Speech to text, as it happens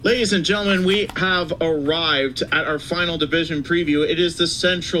Ladies and gentlemen, we have arrived at our final division preview. It is the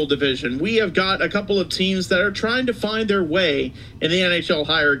Central Division. We have got a couple of teams that are trying to find their way in the NHL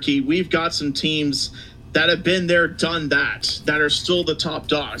hierarchy. We've got some teams that have been there, done that are still the top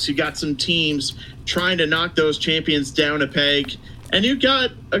dogs. You got some teams trying to knock those champions down a peg, and you've got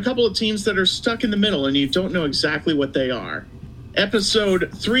a couple of teams that are stuck in the middle, and you don't know exactly what they are.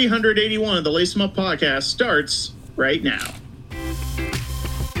 Episode 381 of the Lace 'em Up podcast starts right now.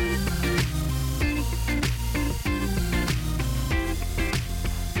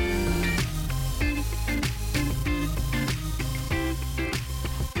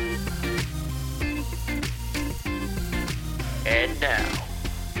 And now,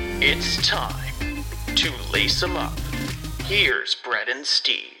 it's time to lace 'em up. Here's Brett and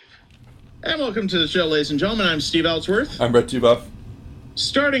Steve. And welcome to the show, ladies and gentlemen. I'm Steve Ellsworth. I'm Brett Dubuff.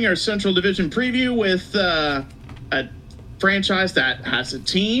 Starting our Central Division preview with a franchise that has a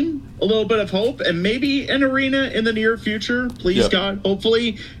team, a little bit of hope, and maybe an arena in the near future. Please, God,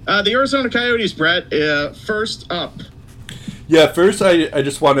 hopefully. The Arizona Coyotes, Brett, first up. Yeah, first I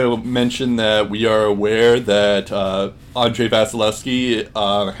just want to mention that we are aware that Andrei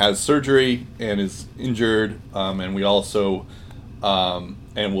Vasilevsky has surgery and is injured, and we also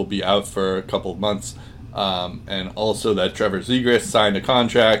and will be out for a couple of months, and also that Trevor Zegras signed a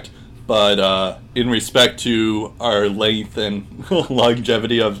contract, but in respect to our length and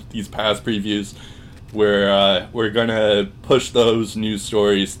longevity of these past previews, we're gonna push those news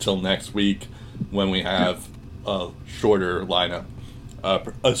stories till next week when we have a shorter lineup,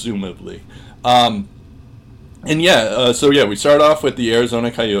 assumably. We start off with the Arizona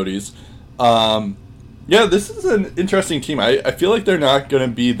Coyotes. This is an interesting team. I feel like they're not going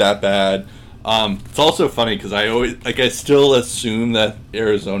to be that bad. It's also funny because I still assume that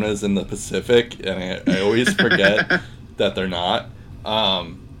Arizona is in the Pacific, and I always forget that they're not.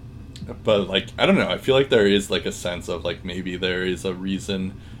 But I don't know. I feel like there is a sense of maybe there is a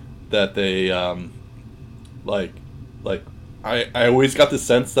reason that they I always got the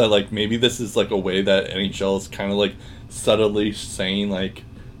sense that maybe this is a way that NHL is kind of subtly saying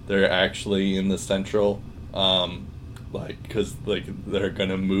they're actually in the Central, because they're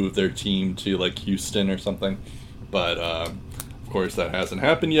gonna move their team to Houston or something, but of course that hasn't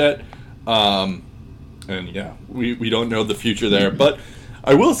happened yet, we don't know the future there. But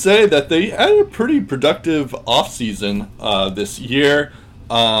I will say that they had a pretty productive off season this year.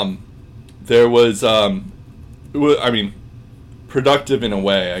 There was productive in a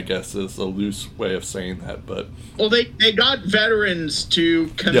way, I guess, is a loose way of saying that, but... Well, they got veterans to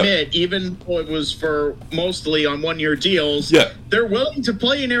commit, even though it was for mostly on one-year deals. Yeah. They're willing to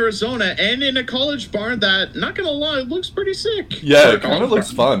play in Arizona and in a college barn that, not gonna lie, looks pretty sick. Yeah, it kind of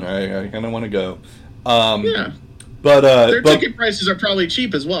looks fun. I kind of want to go. But their ticket prices are probably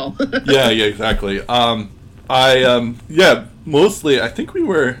cheap as well. yeah, exactly. Mostly, I think we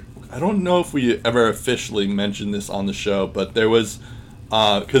were... I don't know if we ever officially mentioned this on the show, but there was,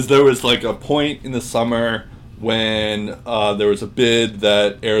 because there was a point in the summer when there was a bid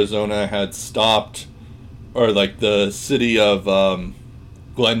that Arizona had stopped, or the city of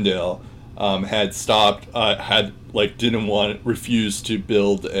Glendale had stopped, refused to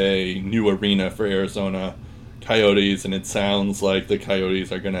build a new arena for Arizona Coyotes, and it sounds like the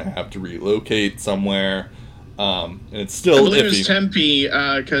Coyotes are going to have to relocate somewhere. And it's still I believe iffy. It was Tempe,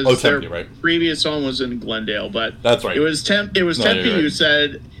 because their right. previous home was in Glendale, but that's right. It was Tempe who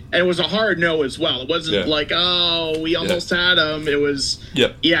said, and it was a hard no as well. It wasn't we almost had him. It was,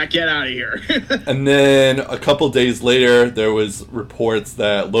 get out of here. And then a couple days later, there was reports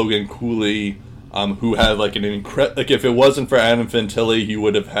that Logan Cooley, who had an incredible, if it wasn't for Adam Fantilli, he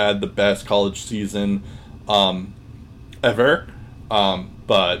would have had the best college season ever.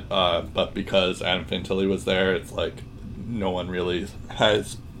 But because Adam Fantilli was there, it's no one really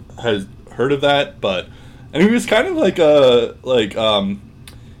has heard of that. But and it was kind of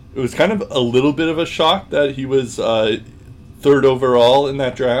it was kind of a little bit of a shock that he was third overall in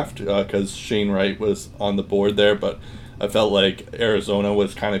that draft, because Shane Wright was on the board there. But I felt like Arizona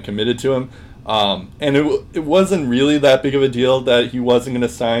was kind of committed to him, and it wasn't really that big of a deal that he wasn't going to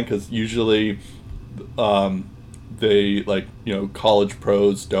sign, because usually. They college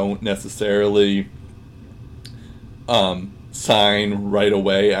pros don't necessarily sign right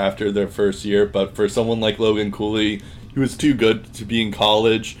away after their first year, but for someone like Logan Cooley, he was too good to be in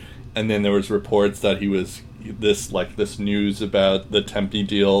college, and then there was reports that he was this news about the Tempe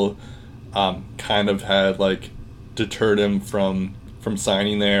deal kind of had deterred him from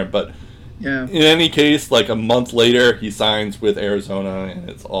signing there, but Yeah. In any case, like a month later, he signs with Arizona,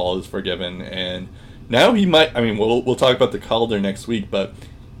 and all is forgiven. And now he might. I mean, we'll talk about the Calder next week, but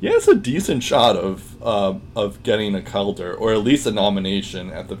he has a decent shot of getting a Calder, or at least a nomination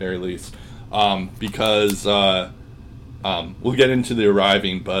at the very least, because we'll get into the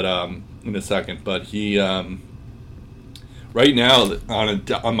arriving, but in a second. But he right now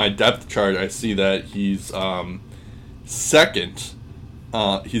on my depth chart, I see that he's second.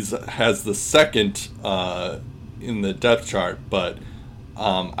 Has the second in the depth chart, but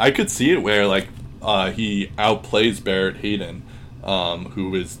I could see it where he outplays Barrett Hayden,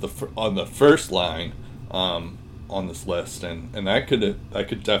 who is on the first line on this list, and that could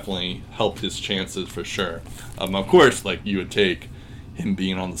definitely help his chances for sure. Of course, you would take him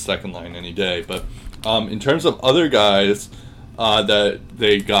being on the second line any day, but in terms of other guys that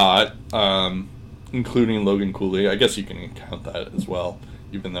they got, including Logan Cooley, I guess you can count that as well,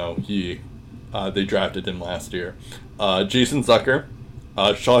 even though they drafted him last year. Jason Zucker,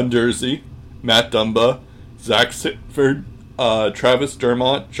 Sean Dursey, Matt Dumba, Zach Sitford, Travis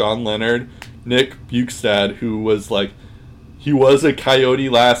Dermott, John Leonard, Nick Bukestad, who was he was a Coyote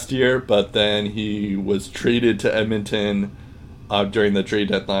last year, but then he was traded to Edmonton during the trade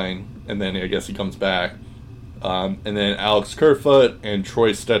deadline, and then I guess he comes back. And then Alex Kerfoot and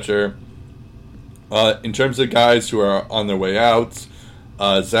Troy Stetcher. In terms of guys who are on their way out,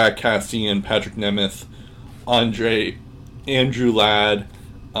 Zach Cassian, Patrick Nemeth, Andrew Ladd,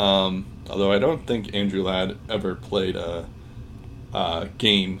 although I don't think Andrew Ladd ever played a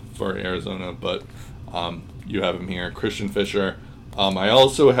game for Arizona, but you have him here. Christian Fisher. I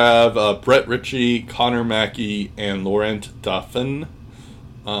also have Brett Ritchie, Connor Mackey, and Laurent Dauphin.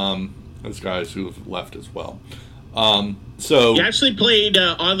 Those guys who have left as well. So he actually played,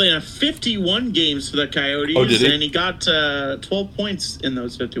 oddly enough, 51 games for the Coyotes, and he got 12 points in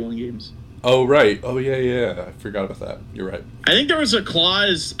those 51 games. Oh, right. Oh, yeah. I forgot about that. You're right. I think there was a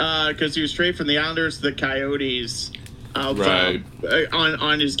clause, because he was straight from the Islanders to the Coyotes, right.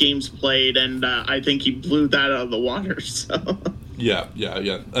 On his games played, and I think he blew that out of the water. So. Yeah.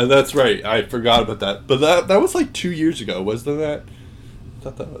 That's right. I forgot about that. But that was 2 years ago, wasn't that? I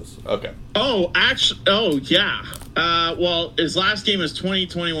thought that was okay. Oh, actually, yeah. Well, his last game was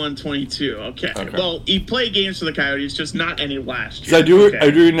 2021-22. Okay. Well, he played games for the Coyotes, just not any last year. So I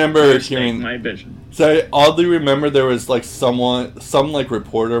do remember hearing my vision. So I oddly remember there was some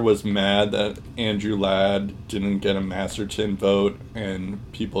reporter was mad that Andrew Ladd didn't get a Masterton vote, and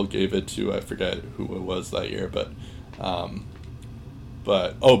people gave it to, I forget who it was that year, but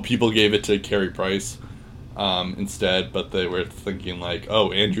people gave it to Carey Price. Instead, but they were thinking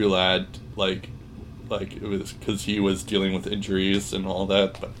Andrew Ladd, it was because he was dealing with injuries and all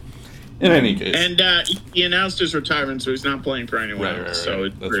that. But in any case, and he announced his retirement, so he's not playing for anyone else. Right. So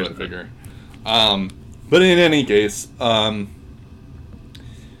that's what I figure. But in any case,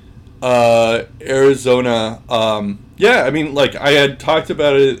 Arizona. I had talked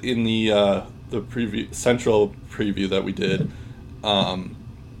about it in the central preview that we did.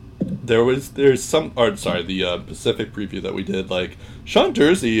 The Pacific preview that we did, Sean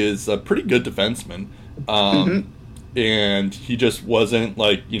Dursey is a pretty good defenseman, and he just wasn't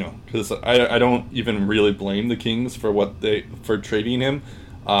because I don't even really blame the Kings for trading him,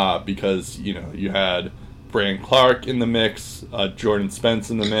 because you had Brand Clark in the mix, Jordan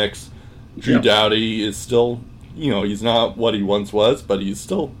Spence in the mix, Drew Doughty is still he's not what he once was, but he's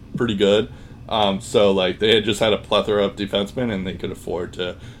still pretty good. So they had just had a plethora of defensemen, and they could afford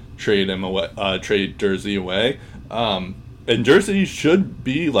to trade him away, trade Dursey away, and Dursey should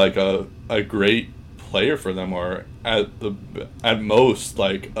be a great player for them, or at most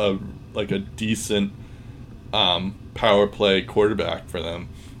a decent power play quarterback for them,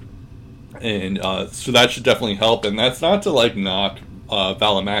 and so that should definitely help. And that's not to knock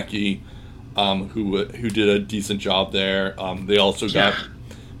Valimaki, who did a decent job there. They also got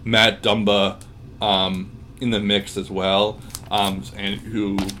Matt Dumba in the mix as well, and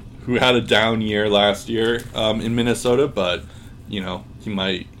who had a down year last year in Minnesota, but he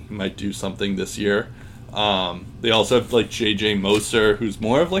might do something this year. They also have JJ Moser, who's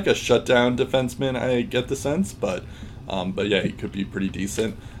more of a shutdown defenseman, I get the sense, but yeah, he could be pretty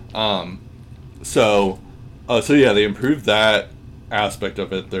decent. So they improved that aspect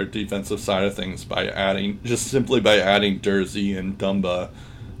of it, their defensive side of things, by adding Dursey and Dumba.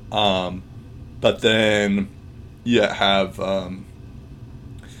 But then you have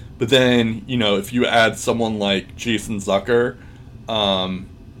if you add someone like Jason Zucker,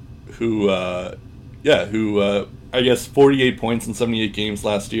 who I guess 48 points in 78 games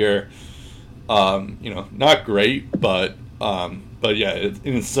last year, not great, but yeah,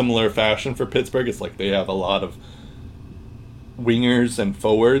 in a similar fashion for Pittsburgh, it's they have a lot of wingers and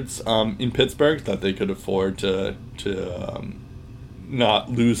forwards in Pittsburgh that they could afford to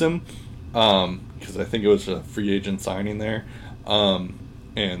not lose him, because I think it was a free agent signing there.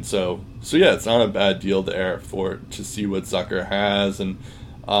 And so yeah, it's not a bad deal there to see what Zucker has. And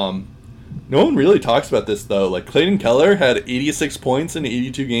no one really talks about this, though. Like, Clayton Keller had 86 points in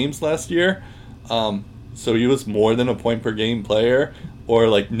 82 games last year. So he was more than a point per game player. Or,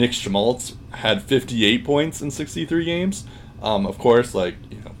 like, Nick Schmaltz had 58 points in 63 games. Of course, like,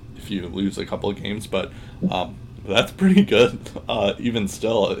 if you lose a couple of games, but that's pretty good, even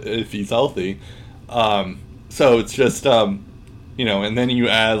still, if he's healthy. So it's just, and then you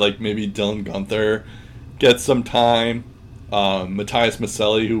add, like, maybe Dylan Guenther gets some time. Matthias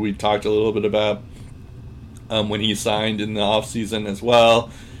Maselli, who we talked a little bit about when he signed in the offseason as well.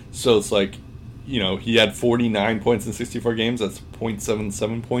 So it's like, he had 49 points in 64 games. That's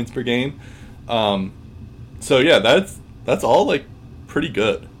 0.77 points per game. So yeah, that's all, like, pretty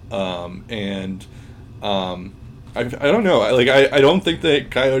good. I don't know. I don't think the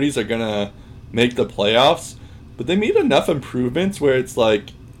Coyotes are gonna make the playoffs, but they made enough improvements where it's like,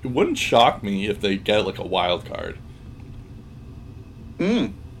 it wouldn't shock me if they get, like, a wild card.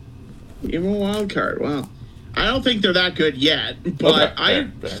 Even a wild card. Wow. I don't think they're that good yet, but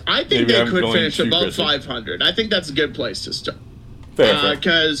okay, I think they could finish above 500. I think that's a good place to start. Fair.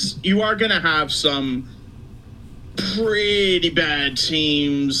 Because you are going to have some pretty bad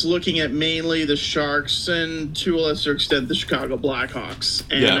teams, looking at mainly the Sharks and, to a lesser extent, the Chicago Blackhawks.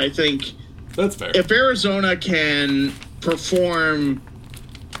 And yeah, I think that's fair. If Arizona can perform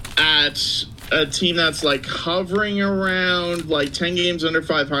at a team that's, like, hovering around, like, 10 games under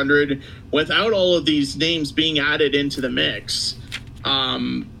 500 without all of these names being added into the mix,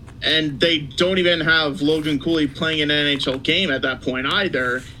 and they don't even have Logan Cooley playing an NHL game at that point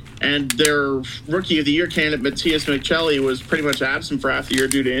either, and their Rookie of the Year candidate Matthias Maccelli was pretty much absent for half the year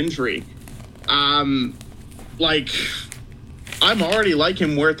due to injury. Like, I'm already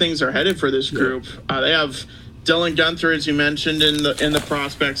liking where things are headed for this group. They have Dylan Guenther, as you mentioned, in the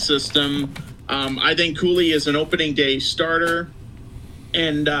prospect system. I think Cooley is an opening day starter,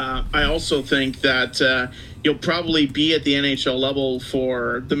 and I also think that he'll probably be at the NHL level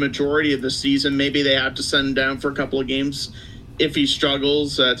for the majority of the season. Maybe they have to send him down for a couple of games if he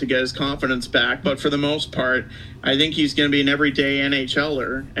struggles to get his confidence back. But for the most part, I think he's going to be an everyday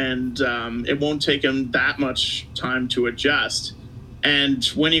NHLer, and it won't take him that much time to adjust. And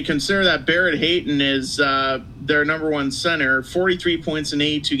when you consider that Barrett Hayton is their number one center, 43 points in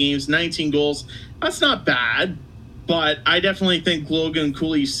 82 games, 19 goals, that's not bad. But I definitely think Logan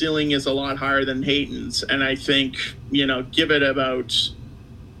Cooley's ceiling is a lot higher than Hayton's. And I think, give it about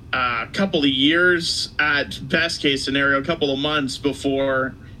a couple of years, at best case scenario, a couple of months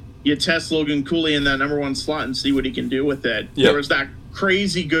before you test Logan Cooley in that number one slot and see what he can do with it. Yep. There was that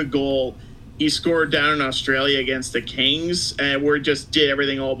crazy good goal he scored down in Australia against the Kings, and where he just did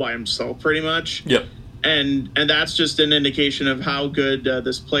everything all by himself pretty much. Yep. And that's just an indication of how good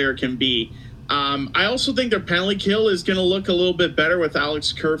this player can be. I also think their penalty kill is going to look a little bit better with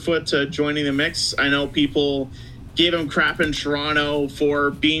Alex Kerfoot joining the mix. I know people gave him crap in Toronto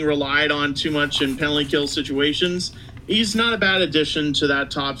for being relied on too much in penalty kill situations. He's not a bad addition to that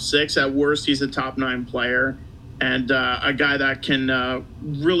top six. At worst, he's a top 9 player, and a guy that can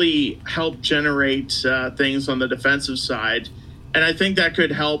really help generate things on the defensive side. And I think that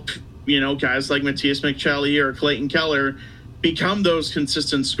could help, guys like Matthias Maccelli or Clayton Keller become those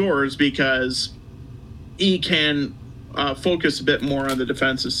consistent scorers, because he can focus a bit more on the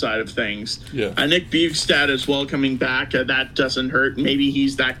defensive side of things. Yeah. Nick Bjugstad as well coming back. That doesn't hurt. Maybe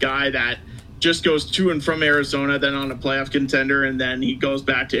he's that guy that just goes to and from Arizona, then on a playoff contender, and then he goes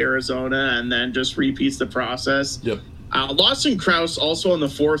back to Arizona and then just repeats the process. Yep. Lawson Krause also on the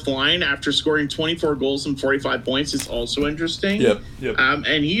fourth line after scoring 24 goals and 45 points is also interesting. Yep.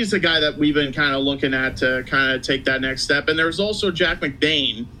 And he's a guy that we've been kind of looking at to kind of take that next step. And there's also Jack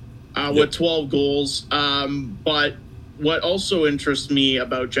McBain with 12 goals. But what also interests me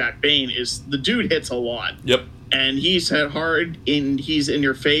about Jack Bain is the dude hits a lot. Yep. And he's hit hard, and he's in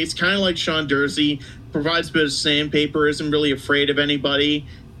your face, kind of like Sean Durzi, provides a bit of sandpaper, isn't really afraid of anybody.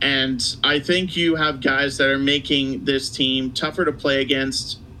 And I think you have guys that are making this team tougher to play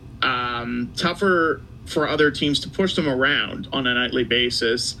against, tougher for other teams to push them around on a nightly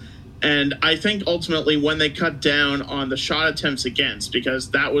basis. And I think ultimately when they cut down on the shot attempts against,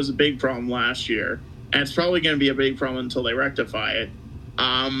 because that was a big problem last year, and it's probably going to be a big problem until they rectify it,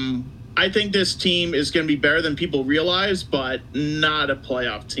 I think this team is going to be better than people realize, but not a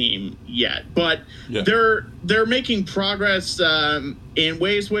playoff team yet. But they're making progress in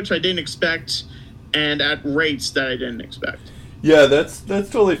ways which I didn't expect, and at rates that I didn't expect. Yeah, that's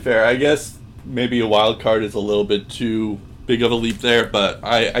totally fair. I guess maybe a wild card is a little bit too big of a leap there, but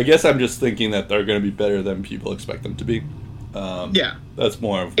I guess I'm just thinking that they're going to be better than people expect them to be. Yeah. That's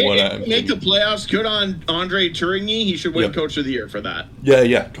more of what I'm make the playoffs. Good on Andre Tourigny. He should win Coach of the Year for that.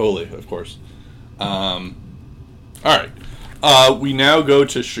 Yeah, totally, of course. All right. We now go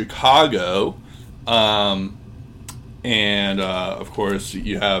to Chicago. And, of course,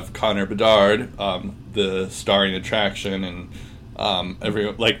 you have Connor Bedard, the starring attraction, and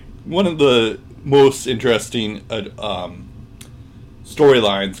everyone, like, one of the most interesting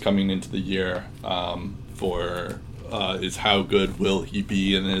storylines coming into the year for is how good will he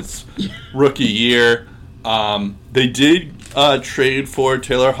be in his rookie year. They did trade for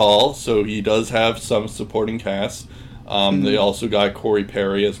Taylor Hall, so he does have some supporting cast. They also got Corey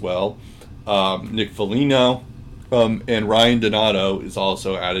Perry as well. Nick Foligno and Ryan Donato is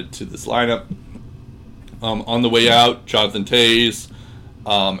also added to this lineup. On the way out, Jonathan Toews,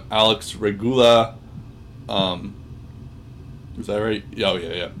 Alex Regula. Is that right? Oh,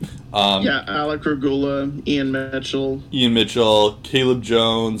 yeah. Alec Regula, Ian Mitchell, Caleb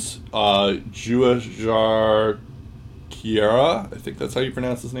Jones, Juajar Kiera. I think that's how you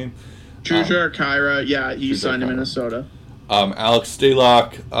pronounce his name. Juajar Kiera, he signed to Minnesota. Alex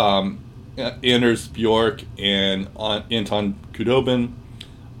Stalock, Anders Bjork, and Anton Khudobin.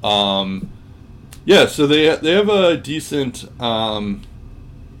 So they have a decent.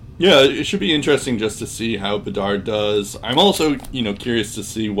 It should be interesting just to see how Bedard does. I'm also curious to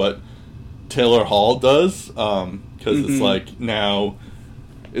see what Taylor Hall does because it's like now.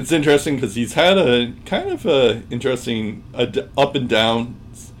 It's interesting because he's had a kind of a interesting up and down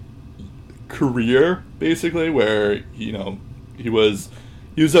career, basically, where he was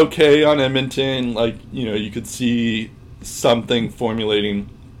okay on Edmonton. Like you could see something formulating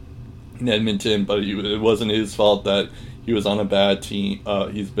in Edmonton, but it wasn't his fault that he was on a bad team.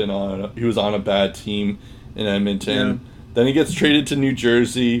 He was on a bad team in Edmonton. Yeah. Then he gets traded to New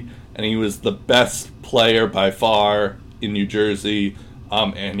Jersey, and he was the best player by far in New Jersey.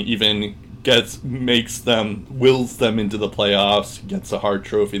 And even wills them into the playoffs. Gets a Hart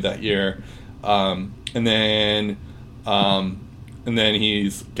Trophy that year, and then he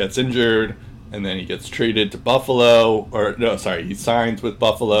gets injured, and then he gets traded to Buffalo. He signs with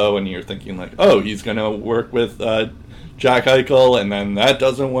Buffalo, and you're thinking like, oh, he's gonna work with Jack Eichel, and then that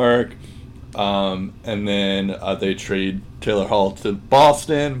doesn't work. And then they trade Taylor Hall to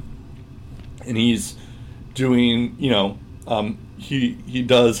Boston, and he's doing, he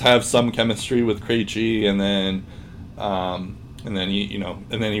does have some chemistry with Krejci, and then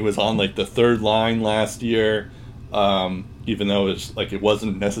he was on like the third line last year, even though it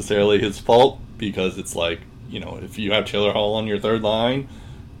wasn't necessarily his fault, because it's like, if you have Taylor Hall on your third line,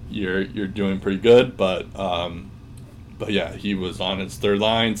 you're doing pretty good, but yeah, he was on his third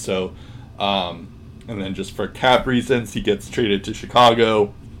line, so and then just for cap reasons, he gets traded to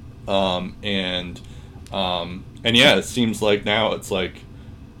Chicago, and it seems like now it's like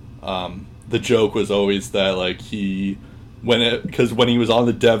the joke was always that like because when he was on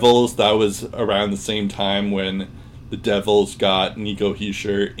the Devils, that was around the same time when the Devils got Nico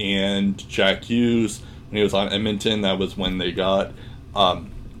Hischier and Jack Hughes. When he was on Edmonton, that was when they got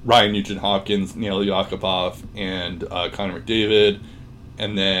Ryan Nugent-Hopkins, Neil Yakupov, and Connor McDavid.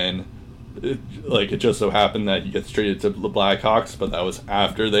 And then it just so happened that he gets traded to the Blackhawks, but that was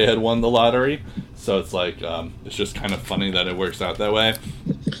after they had won the lottery. So it's like it's just kind of funny that it works out that way.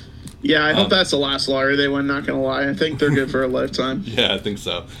 Yeah, I hope that's the last lottery they win, not going to lie. I think they're good for a lifetime. Yeah, I think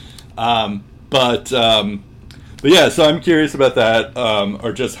so. But yeah, so I'm curious about that,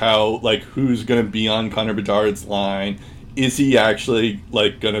 or just how, like, who's going to be on Connor Bedard's line. Is he actually,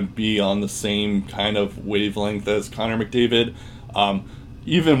 like, going to be on the same kind of wavelength as Connor McDavid?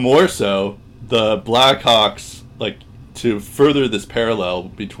 Even more so, the Blackhawks, like, to further this parallel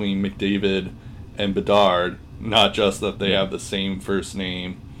between McDavid and Bedard, not just that they have the same first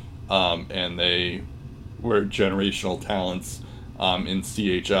name, and they were generational talents in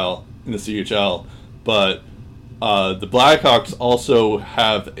the CHL, but the Blackhawks also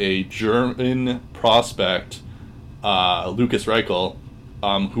have a German prospect, Lucas Reichel,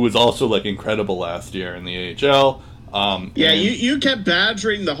 who was also like incredible last year in the AHL. You kept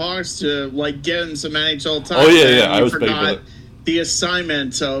badgering the Hawks to like get in some NHL time. Oh yeah, I was forgot the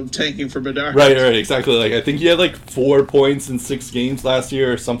assignment of tanking for Bedard. Right, exactly. Like I think he had like 4 points in 6 games last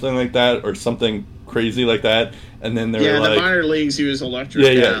year, or something like that, or something crazy like that. And then in the minor leagues, he was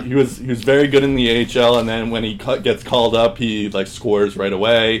electric. Yeah. He was very good in the AHL, and then when he gets called up, he like scores right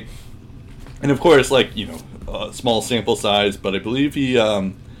away. And of course, like small sample size, but I believe he.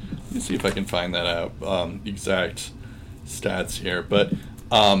 Let me see if I can find that out. Exact stats here, but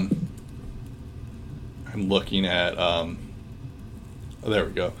I'm looking at Oh, there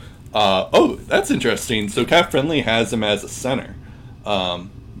we go. Oh, that's interesting. So Cap Friendly has him as a center,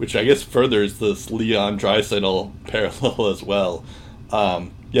 which I guess furthers this Leon Draisaitl parallel as well.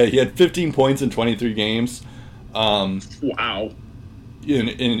 Yeah, he had 15 points in 23 games. Wow.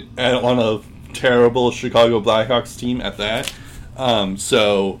 On a terrible Chicago Blackhawks team at that.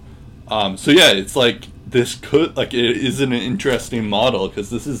 So yeah, it's like this could it is an interesting model because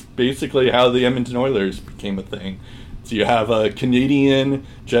this is basically how the Edmonton Oilers became a thing. So you have a Canadian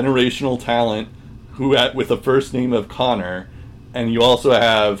generational talent with a first name of Connor, and you also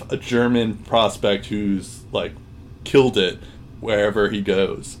have a German prospect who's like killed it wherever he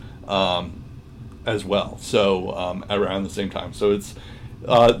goes, as well. So around the same time, so it's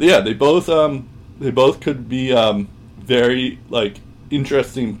they both could be very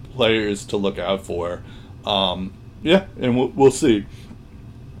interesting players to look out for. And we'll see.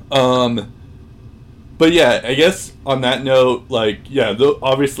 But yeah, I guess on that note,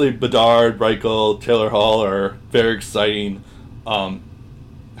 obviously Bedard, Reichel, Taylor Hall are very exciting.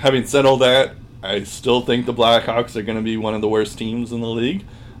 Having said all that, I still think the Blackhawks are going to be one of the worst teams in the league.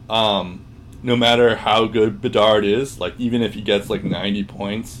 No matter how good Bedard is, even if he gets 90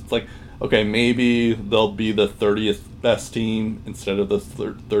 points, it's okay, maybe they'll be the 30th best team instead of the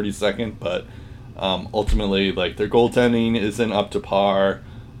 32nd, but ultimately, their goaltending isn't up to par.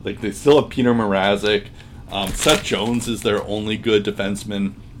 They still have Peter Mrazek. Seth Jones is their only good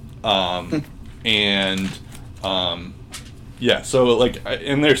defenseman. And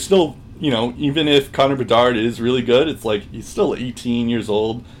they're still, even if Connor Bedard is really good, it's he's still 18 years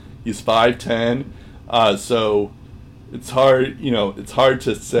old. He's 5'10". So it's hard, it's hard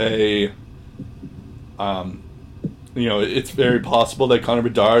to say. It's very possible that Connor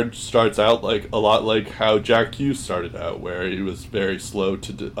Bedard starts out a lot like how Jack Hughes started out, where he was very slow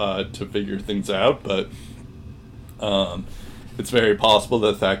to figure things out. But it's very possible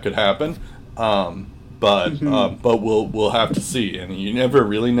that could happen. But we'll have to see, and you never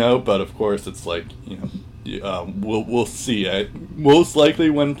really know. But of course, it's we'll see. Most likely,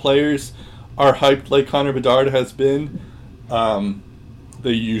 when players are hyped like Connor Bedard has been,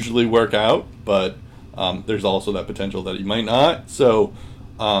 they usually work out. But there's also that potential that he might not. So,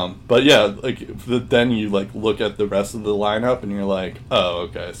 but yeah, then you look at the rest of the lineup and you're like, oh,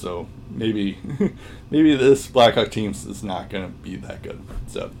 okay, so maybe this Blackhawk team is not going to be that good.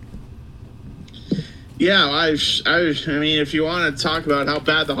 So. Yeah, I mean, if you want to talk about how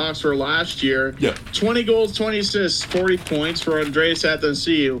bad the Hawks were last year, 20 goals, 20 assists, 40 points for Andreas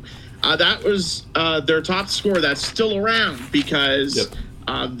Athanasiou. That was their top scorer that's still around because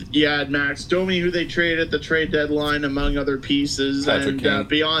you had Max Domi, who they traded at the trade deadline, among other pieces. Patrick and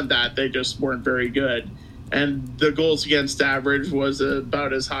beyond that, they just weren't very good. And the goals against average was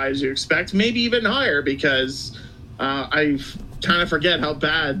about as high as you expect, maybe even higher, because I kind of forget how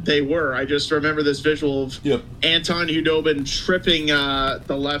bad they were. I just remember this visual of Anton Hudobin tripping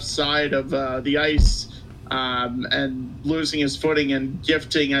the left side of the ice and losing his footing and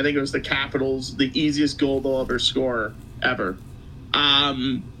gifting, I think it was the Capitals, the easiest goal they'll ever score, ever.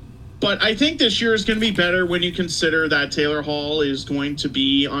 But I think this year is going to be better when you consider that Taylor Hall is going to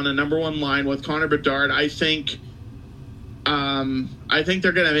be on a number one line with Connor Bedard. I think they're going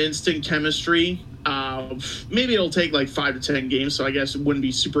to have instant chemistry. Maybe it'll take 5 to 10 games, so I guess it wouldn't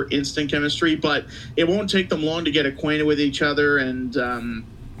be super instant chemistry, but it won't take them long to get acquainted with each other. And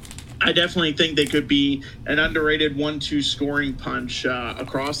I definitely think they could be an underrated 1-2 scoring punch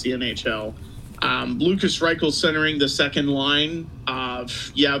across the NHL. Lucas Reichel centering the second line.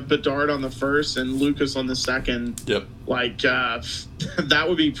 Bedard on the first and Lucas on the second. Yep. That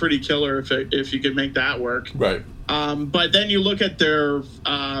would be pretty killer if you could make that work. Right. But then you look at their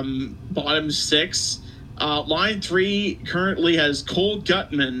bottom six. Line 3 currently has Cole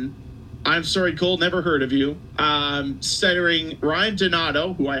Gutman. I'm sorry, Cole, never heard of you. Centering Ryan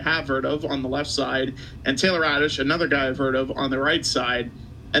Donato, who I have heard of, on the left side, and Taylor Radish, another guy I've heard of, on the right side.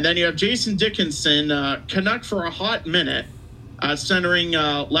 And then you have Jason Dickinson, Canuck for a hot minute, centering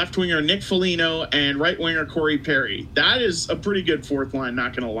left winger Nick Foligno and right winger Corey Perry. That is a pretty good fourth line,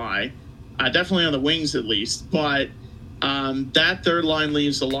 not going to lie. Definitely on the wings at least. But that third line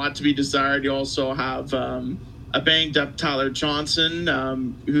leaves a lot to be desired. You also have a banged up Tyler Johnson,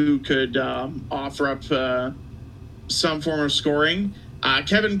 who could offer up some form of scoring.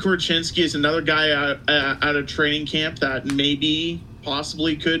 Kevin Korchinski is another guy out of training camp that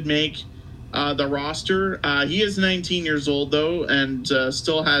possibly could make the roster. He is 19 years old, though, and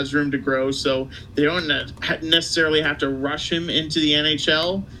still has room to grow, so they don't necessarily have to rush him into the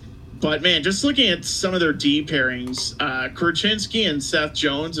NHL. But, man, just looking at some of their D pairings, Korchinski and Seth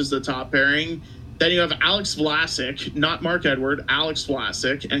Jones is the top pairing. Then you have Alex Vlasic, not Mark Edward, Alex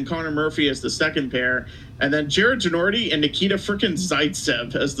Vlasic, and Connor Murphy as the second pair. And then Jared Ginordi and Nikita frickin'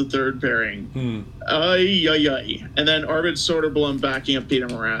 Zaitsev as the third pairing. Ay, ay, ay. And then Arvid Soderblom backing up Peter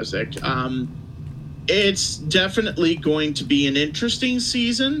Mrazek. It's definitely going to be an interesting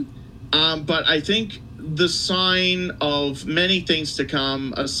season, but I think the sign of many things to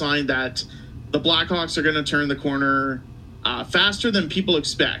come, a sign that the Blackhawks are going to turn the corner faster than people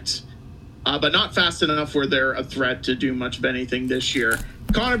expect, but not fast enough where they're a threat to do much of anything this year.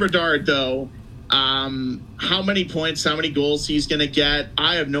 Connor Bedard, though, how many points, how many goals he's going to get,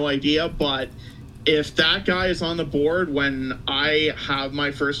 I have no idea, but if that guy is on the board when I have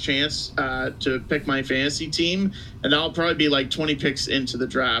my first chance to pick my fantasy team, and that'll probably be like 20 picks into the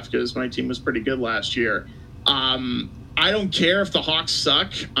draft because my team was pretty good last year. I don't care if the Hawks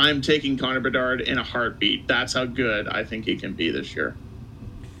suck. I'm taking Connor Bedard in a heartbeat. That's how good I think he can be this year.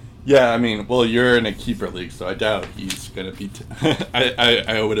 Yeah, I mean, well, you're in a keeper league, so I doubt he's going to be...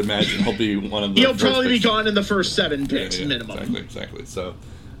 I would imagine he'll be one of the He'll probably be gone in the first 7 picks minimum. Exactly. So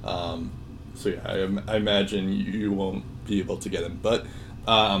yeah, I imagine you won't be able to get him, but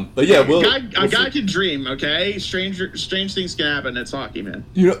yeah, a guy can dream. Okay, strange things can happen. It's hockey, man.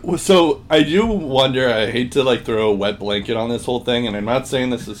 So I do wonder. I hate to like throw a wet blanket on this whole thing, and I'm not saying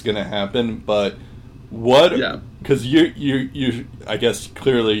this is going to happen, but what? Yeah, because you I guess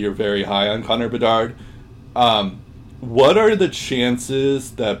clearly you're very high on Connor Bedard. What are the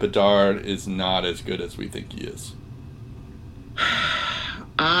chances that Bedard is not as good as we think he is?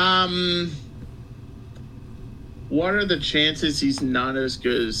 What are the chances he's not as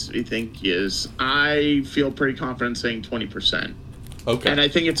good as we think he is? I feel pretty confident saying 20%. Okay. And I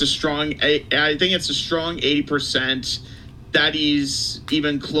think it's a strong 80% that he's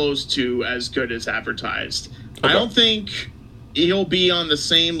even close to as good as advertised. Okay. I don't think he'll be on the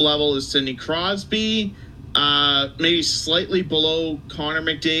same level as Sidney Crosby, maybe slightly below Connor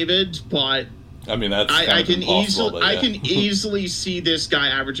McDavid, but I mean that's I can easily see this guy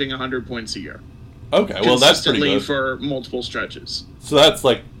averaging 100 points a year. Okay, well that's pretty good for multiple stretches. So that's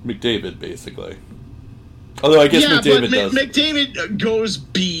like McDavid, basically. Although I guess McDavid does. McDavid goes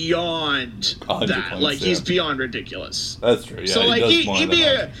beyond that. Points, like he's beyond ridiculous. That's true. Yeah, so like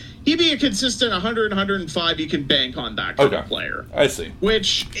he'd be a consistent 100, 105. You can bank on that kind of player. I see.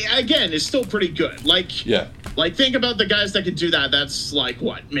 Which again is still pretty good. Like think about the guys that can do that. That's like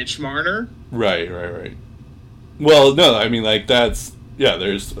what, Mitch Marner. Right. Well, no, I mean like that's. Yeah,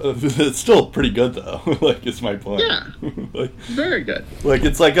 it's still pretty good though. Like, it's my point. Yeah, like, very good. Like,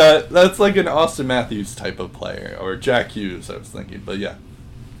 it's like that's like an Austin Matthews type of player or Jack Hughes. I was thinking, but yeah,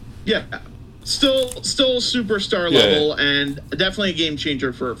 still superstar level and definitely a game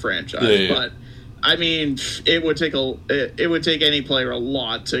changer for a franchise. But I mean, it would take any player a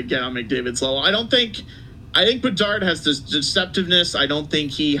lot to get on McDavid's level. I think Bedard has this deceptiveness. I don't think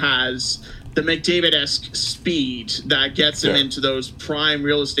he has the McDavid-esque speed that gets him into those prime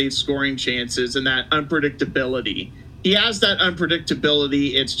real estate scoring chances and that unpredictability. He has that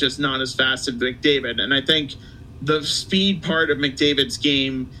unpredictability. It's just not as fast as McDavid. And I think the speed part of McDavid's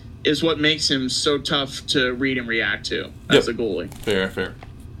game is what makes him so tough to read and react to as a goalie. Fair.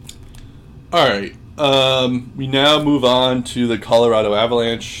 All right. We now move on to the Colorado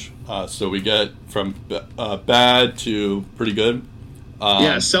Avalanche. So we get from bad to pretty good.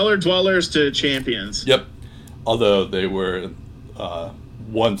 Cellar dwellers to champions. Yep. Although they were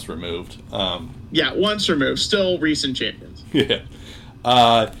once removed. Once removed. Still recent champions. Yeah.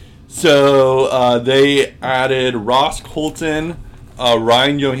 So they added Ross Colton,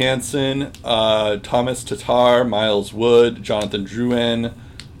 Ryan Johansson, Thomas Tatar, Miles Wood, Jonathan Drouin,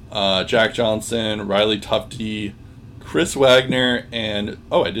 Jack Johnson, Riley Tufte, Chris Wagner, and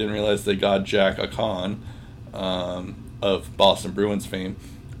I didn't realize they got Jack Acon. Of Boston Bruins fame.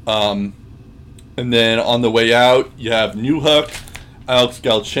 And then on the way out, you have Newhook, Alex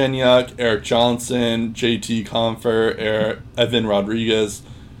Galchenyuk, Eric Johnson, JT Compher, Evan Rodriguez.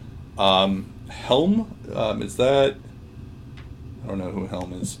 Helm? Is that... I don't know who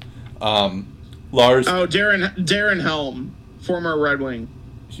Helm is. Lars... Oh, Darren Helm, former Red Wing.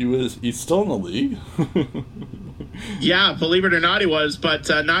 He's still in the league? Yeah, believe it or not, he was, but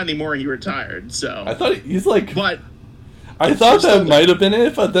not anymore. He retired, so... I thought he's like... But... I thought that might have been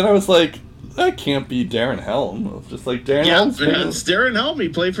it, but then I was like, that can't be Darren Helm. It was just like Darren Helm. Yeah, it's Darren Helm. He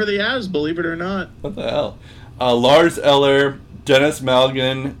played for the Avs, believe it or not. What the hell? Lars Eller, Dennis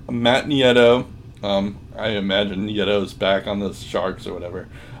Malgin, Matt Nieto. I imagine Nieto's back on the Sharks or whatever.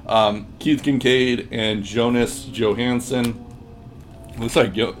 Keith Kincaid and Jonas Johansson. Looks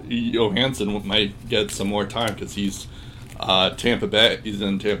like Johansson might get some more time because he's Tampa Bay. He's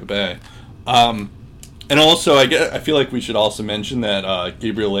in Tampa Bay. And also, I feel like we should also mention that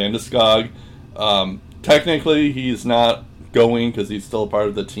Gabriel Landeskog, technically he's not going because he's still a part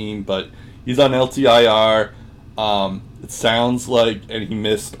of the team, but he's on LTIR. It sounds like, and he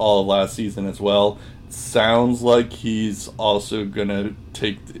missed all of last season as well. It sounds like he's also gonna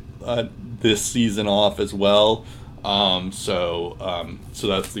take this season off as well. So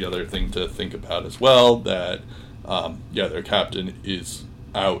that's the other thing to think about as well. That their captain is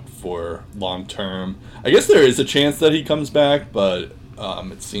out for long term. I guess there is a chance that he comes back, but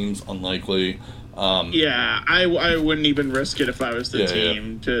it seems unlikely. I wouldn't even risk it if I was the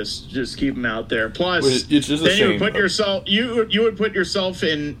team. Just keep him out there. Plus, it's just then you would put yourself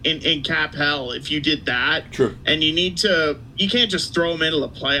in cap hell if you did that. True. And you can't just throw him into the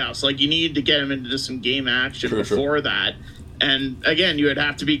playoffs. Like, you need to get him into some game action before that. And again, you would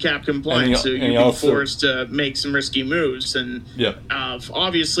have to be cap compliant, so you'd be forced to make some risky moves. And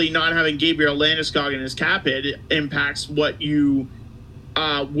obviously, not having Gabriel Landeskog in his cap hit impacts what you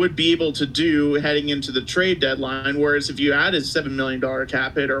would be able to do heading into the trade deadline. Whereas if you had his $7 million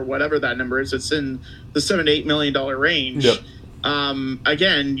cap hit or whatever that number is, it's in the $7 to $8 million range.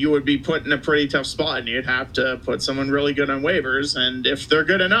 Again, you would be put in a pretty tough spot, and you'd have to put someone really good on waivers. And if they're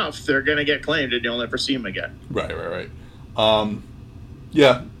good enough, they're going to get claimed, and you'll never see them again. Right. I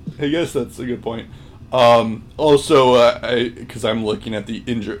guess that's a good point. Also, because I'm looking at the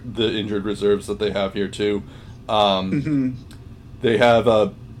injured reserves that they have here too. They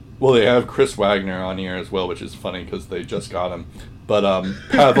have Chris Wagner on here as well, which is funny because they just got him. But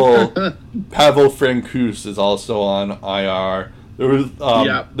Pavel Francouz is also on IR.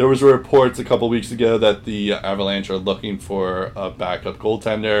 There was reports a couple weeks ago that the Avalanche are looking for a backup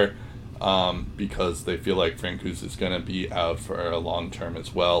goaltender. Because they feel like Francouz is going to be out for a long term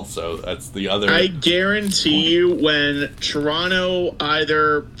as well. So that's the other. I guarantee you, when Toronto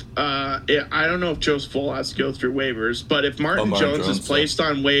either, I don't know if Joseph Woll has to go through waivers, but if Martin Jones is placed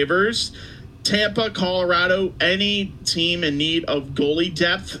on waivers, Tampa, Colorado, any team in need of goalie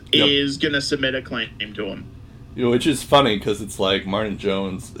depth is going to submit a claim to him. Which is funny because it's like Martin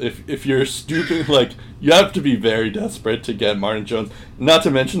Jones. If you're stupid, like, you have to be very desperate to get Martin Jones. Not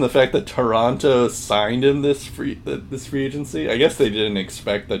to mention the fact that Toronto signed him this free agency. I guess they didn't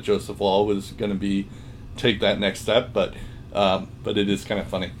expect that Joseph Woll was going to take that next step, but it is kind of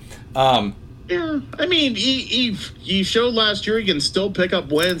funny. I mean, he showed last year he can still pick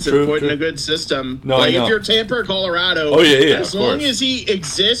up wins and put in a good system. No, like, if you're Tampa or Colorado, as long as he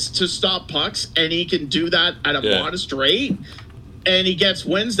exists to stop pucks and he can do that at a modest rate and he gets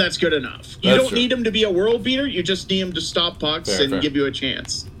wins, that's good enough. You don't need him to be a world beater. You just need him to stop pucks and give you a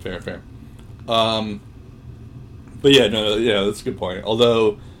chance. Fair. But that's a good point.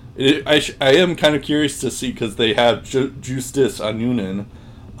 Although I am kind of curious to see, because they have Justus Anunen,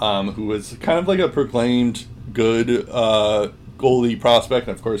 who was kind of like a proclaimed good goalie prospect.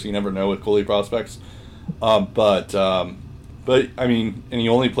 And of course, you never know with goalie prospects. But I mean, and he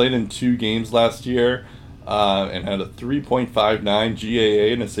only played in 2 games last year, and had a 3.59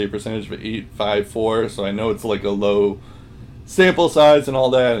 GAA and a save percentage of 8.54. So I know it's like a low sample size and all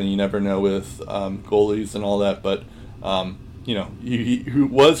that, and you never know with goalies and all that. But he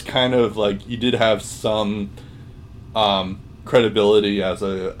was kind of like, he did have some credibility as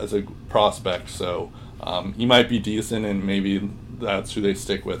a prospect, so he might be decent, and maybe that's who they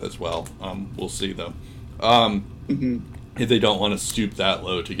stick with as well. We'll see though. If they don't want to stoop that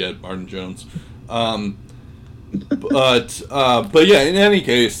low to get Martin Jones. But yeah, in any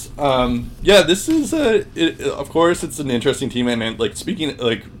case, this is of course it's an interesting team, and like, speaking,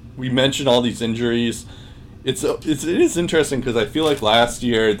 like, we mentioned all these injuries. It is interesting because I feel like last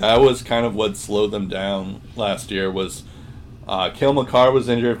year that was kind of what slowed them down. Last year was Cale Makar was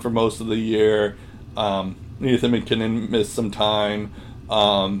injured for most of the year. Nathan McKinnon missed some time.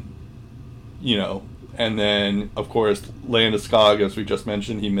 And then, of course, Landeskog, as we just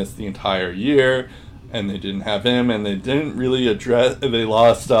mentioned, he missed the entire year, and they didn't have him, and they didn't really address. They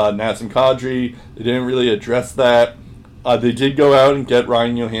lost Nathan Kadri. They didn't really address that. They did go out and get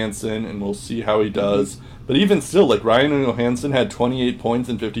Ryan Johansson, and we'll see how he does. But even still, like, Ryan Johansson had 28 points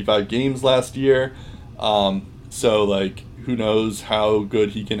in 55 games last year. So, like, who knows how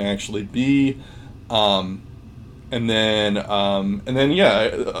good he can actually be. And then,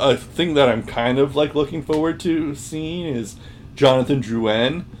 a thing that I'm kind of, like, looking forward to seeing is Jonathan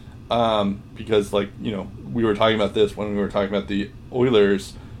Drouin. Because, like, we were talking about this when we were talking about the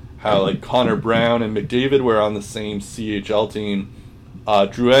Oilers, how, like, Connor Brown and McDavid were on the same CHL team.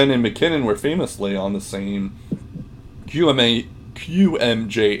 Drouin and McKinnon were famously on the same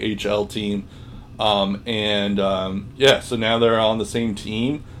QMJHL team. So now they're on the same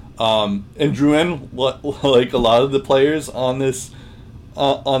team. And Drouin, like a lot of the players on this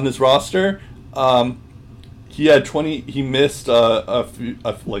roster, he had 20. He missed roughly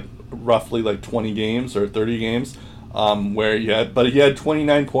like 20 games or 30 games, but he had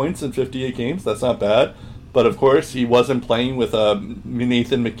 29 points in 58 games. That's not bad. But of course, he wasn't playing with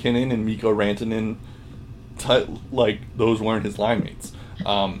Nathan MacKinnon and Mikko Rantanen. Like those weren't his line mates,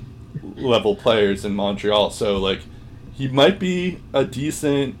 level players in Montreal. So like, he might be a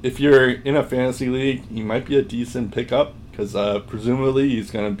decent, if you're in a fantasy league, he might be a decent pickup because presumably he's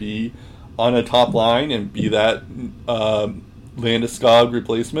going to be on a top line and be that Landeskog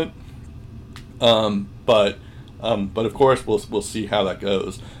replacement. But of course we'll see how that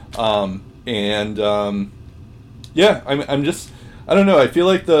goes. Yeah, I don't know. I feel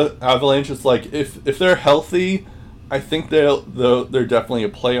like the Avalanche is like, if they're healthy, I think they're definitely a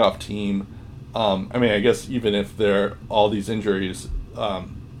playoff team. I mean, I guess even if they're all these injuries,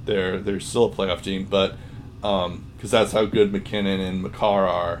 they're still a playoff team. But because that's how good McKinnon and Makar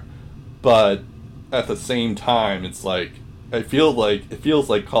are. But at the same time, it's like it feels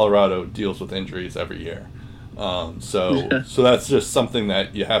like Colorado deals with injuries every year. So that's just something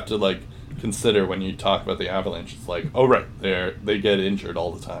that you have to like consider when you talk about the Avalanche. It's like, oh right, they get injured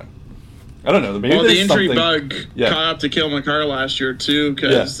all the time. I don't know. Maybe the injury bug caught up to Cale Makar last year too,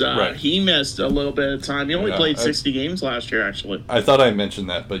 because he missed a little bit of time. He only played 60 games last year, actually. I thought I mentioned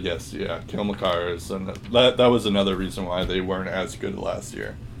that, but yes, Cale Makar is, that was another reason why they weren't as good last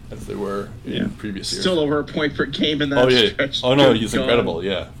year as they were in previous years. Still over a point per game in that stretch. Oh no, he's incredible.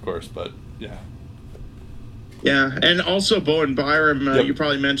 Yeah, of course, but yeah. Yeah, and also Bowen Byram, you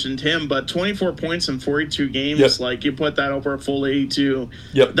probably mentioned him, but 24 points in 42 games, like you put that over a full 82.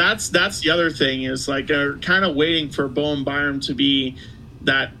 Yep. That's the other thing is like kind of waiting for Bowen Byram to be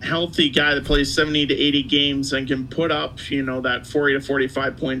that healthy guy that plays 70 to 80 games and can put up, that 40 to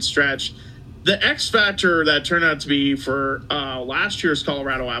 45 point stretch. The X factor that turned out to be for last year's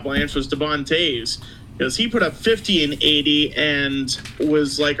Colorado Avalanche was Devon Toews, because he put up 50 and 80 and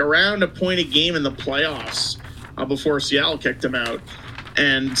was like around a point a game in the playoffs before Seattle kicked him out.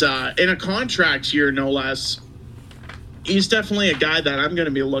 And in a contract year, no less, he's definitely a guy that I'm going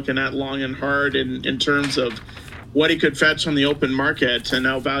to be looking at long and hard in terms of what he could fetch on the open market and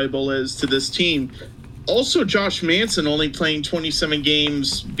how valuable is to this team. Also, Josh Manson only playing 27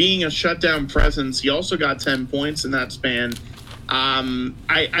 games, being a shutdown presence. He also got 10 points in that span.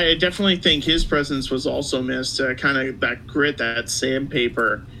 I definitely think his presence was also missed, kind of that grit, that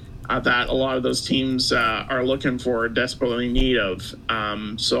sandpaper that a lot of those teams are looking for, desperately in need of.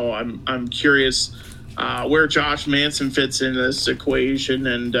 So I'm curious where Josh Manson fits into this equation,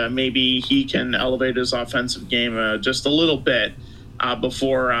 and maybe he can elevate his offensive game just a little bit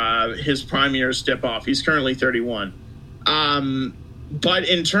before his prime years dip off. He's currently 31. But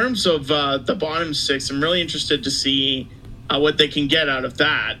in terms of the bottom six, I'm really interested to see what they can get out of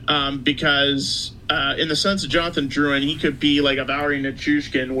that, because in the sense of Jonathan Drouin, he could be like a Valeri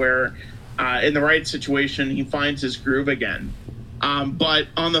Nichushkin, where in the right situation, he finds his groove again. But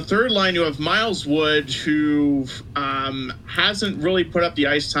on the third line, you have Miles Wood, who hasn't really put up the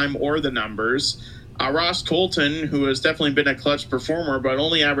ice time or the numbers. Ross Colton, who has definitely been a clutch performer, but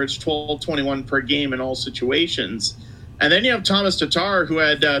only averaged 12-21 per game in all situations. And then you have Thomas Tatar, who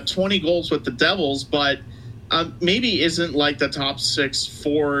had 20 goals with the Devils, but maybe isn't like the top six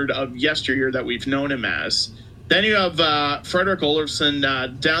forward of yesteryear that we've known him as. Then you have Frederick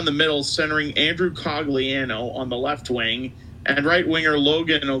Olofsson down the middle, centering Andrew Cogliano on the left wing, and right winger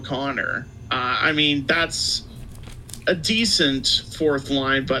Logan O'Connor. I mean, that's a decent fourth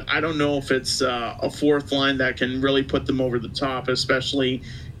line, but I don't know if it's a fourth line that can really put them over the top, especially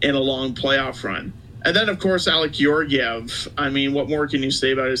in a long playoff run. And then, of course, Alec Georgiev. I mean, what more can you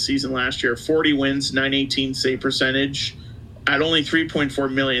say about his season last year? 40 wins, .918 save percentage at only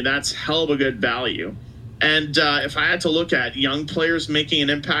 $3.4 million. That's hell of a good value. And if I had to look at young players making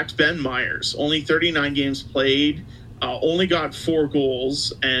an impact, Ben Myers, only 39 games played, only got 4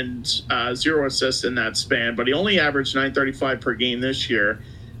 goals and 0 assists in that span, but he only averaged .935 per game this year.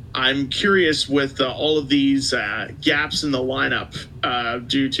 I'm curious with all of these gaps in the lineup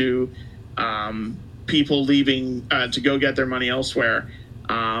due to people leaving to go get their money elsewhere.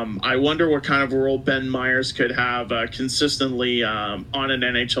 I wonder what kind of a role Ben Myers could have consistently on an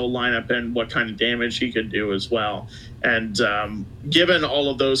NHL lineup, and what kind of damage he could do as well. And given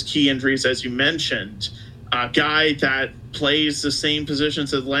all of those key injuries, as you mentioned, a guy that plays the same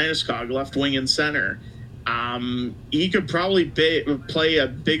positions as Landeskog, left wing and center, he could probably play a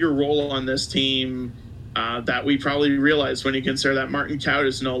bigger role on this team that we probably realize when you consider that Martin Kaut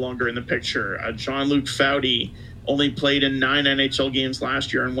is no longer in the picture. Jean-Luc Foudy only played in 9 NHL games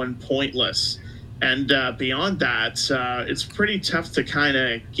last year and went pointless. And beyond that, it's pretty tough to kind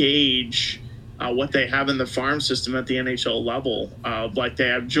of gauge what they have in the farm system at the NHL level. Like they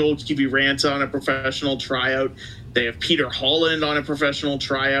have Joel Kiviranta on a professional tryout. They have Peter Holland on a professional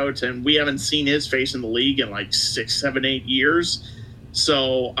tryout, and we haven't seen his face in the league in like 6, 7, 8 years.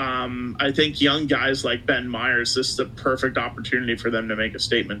 So I think young guys like Ben Myers, this is the perfect opportunity for them to make a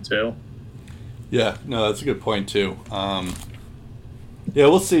statement too. Yeah, no, that's a good point too. Yeah,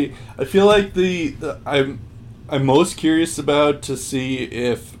 we'll see. I feel like I'm most curious about to see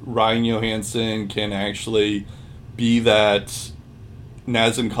if Ryan Johansson can actually be that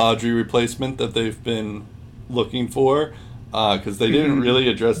Nazem Kadri replacement that they've been looking for, because they didn't really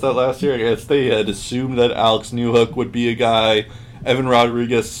address that last year. I guess they had assumed that Alex Newhook would be a guy. Evan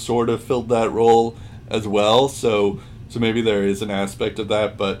Rodriguez sort of filled that role as well, so maybe there is an aspect of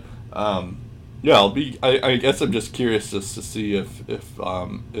that, but yeah, I guess I'm just curious just to see if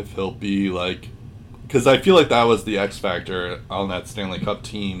he'll be like, because I feel like that was the X factor on that Stanley Cup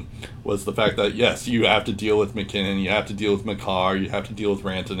team, was the fact that yes, you have to deal with McKinnon, you have to deal with Makar, you have to deal with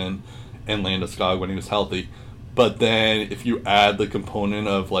Rantanen and Landeskog when he was healthy, but then if you add the component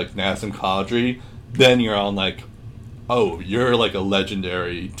of like Nazem Kadri, then you're on like, oh, you're like a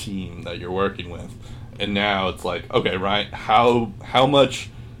legendary team that you're working with, and now it's like, okay, Ryan, how much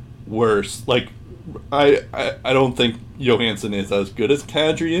worse? Like, I don't think Johansson is as good as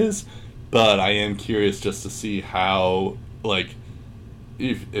Kadri is, but I am curious just to see how, like,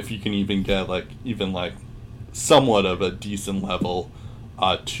 if you can even get like even like somewhat of a decent level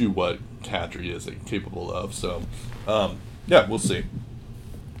to what Kadri is capable of. So yeah, we'll see.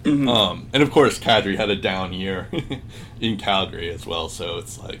 And of course Kadri had a down year in Calgary as well, so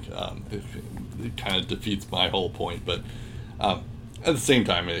it's like it kind of defeats my whole point, but at the same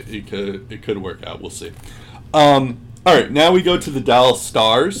time, it could work out. We'll see. All right, now we go to the Dallas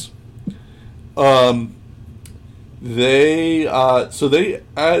Stars. They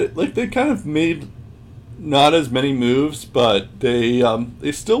kind of made not as many moves, but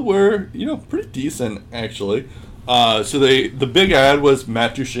they still were pretty decent actually. So the big ad was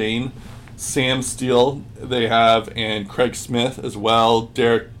Matt Duchene, Sam Steele they have, and Craig Smith as well.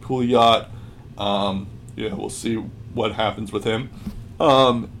 Derek Pouliot. We'll see what happens with him.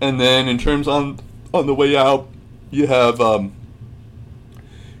 And then in terms on the way out, you have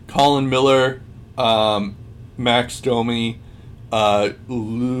Colin Miller, Max Domi,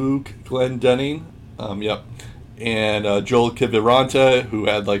 Luke Glendening, and Joel Kiviranta, who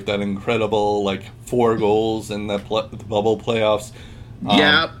had like that incredible like 4 goals in the bubble playoffs.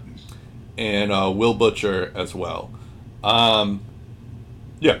 And Will Butcher as well. And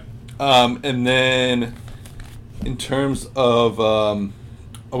then in terms of,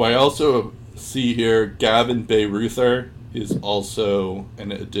 I also see here Gavin Bayreuther is also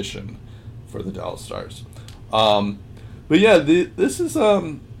an addition for the Dallas Stars. But yeah, this is,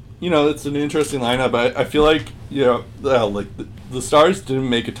 it's an interesting lineup. I feel like, the Stars didn't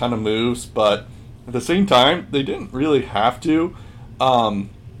make a ton of moves, but at the same time, they didn't really have to.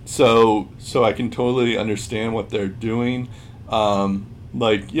 So I can totally understand what they're doing.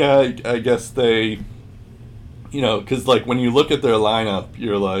 I guess they, because like when you look at their lineup,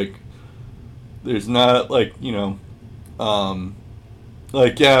 you're like, there's not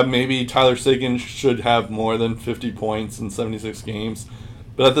maybe Tyler Seguin should have more than 50 points in 76 games,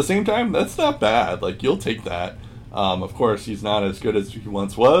 but at the same time, that's not bad. Like, you'll take that. Of course, he's not as good as he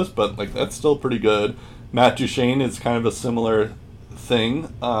once was, but like that's still pretty good. Matt Duchene is kind of a similar thing.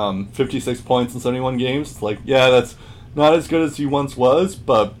 56 points in 71 games. Like, yeah, that's not as good as he once was,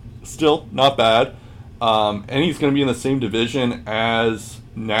 but still not bad. And he's going to be in the same division as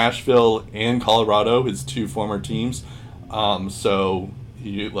Nashville and Colorado, his 2 former teams. So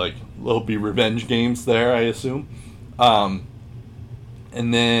there'll be revenge games there, I assume.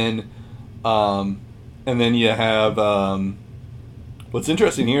 And then you have what's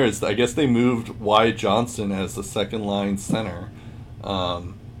interesting here is I guess they moved Wyatt Johnston as the second line center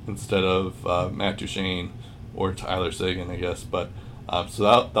instead of Matt Duchene or Tyler Seguin, I guess. But so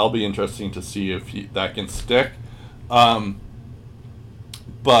that'll be interesting to see if that can stick. But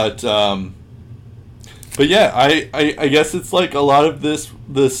yeah, I guess it's like a lot of this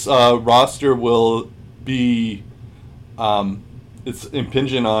roster will be it's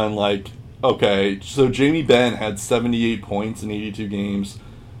impingent on like, okay, so Jamie Benn had 78 points in 82 games.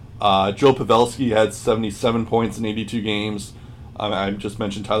 Joe Pavelski had 77 points in 82 games. I just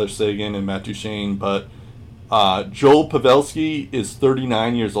mentioned Tyler Seguin and Matt Duchene, but Joel Pavelski is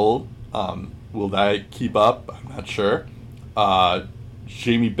 39 years old. Will that keep up? I'm not sure.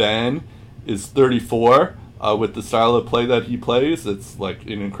 Jamie Benn is 34. with the style of play that he plays. It's like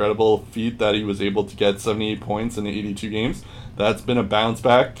an incredible feat that he was able to get 78 points in 82 games. That's been a bounce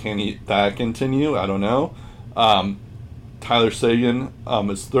back. Can that continue? I don't know. Tyler Seguin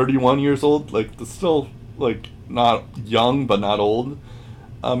is 31 years old. Like, that's still, like, not young, but not old,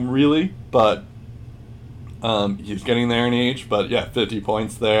 really. But he's getting there in age. But, yeah, 50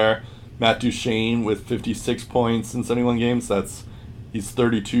 points there. Matt Duchene with 56 points in 71 games. He's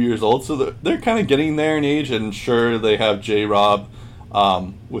 32 years old. So they're kind of getting there in age. And sure, they have J-Rob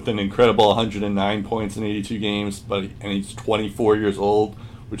with an incredible 109 points in 82 games. And he's 24 years old,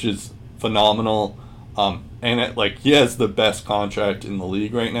 which is phenomenal. And he has the best contract in the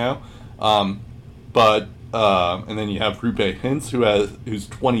league right now. And then you have Roope Hintz, who's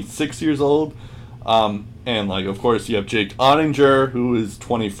 26 years old. And of course you have Jake Ottinger, who is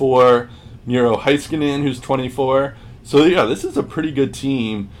 24, Miro Heiskanen, who's 24. So yeah, this is a pretty good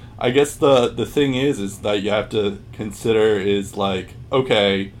team. I guess the thing is that you have to consider is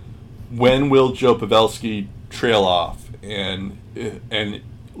okay, when will Joe Pavelski trail off? And I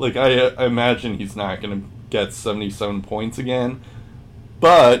imagine he's not going to get 77 points again.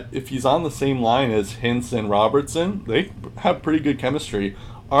 But if he's on the same line as Hintz and Robertson, they have pretty good chemistry.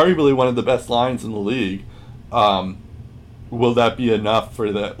 Arguably one of the best lines in the league. Will that be enough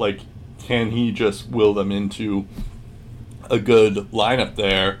for that? Can he just will them into a good lineup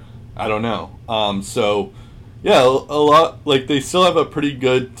there? I don't know. So, yeah, a lot. They still have a pretty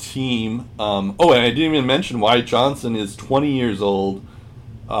good team. And I didn't even mention Wyatt Johnson is 20 years old.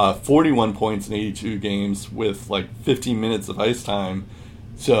 41 points in 82 games with 15 minutes of ice time.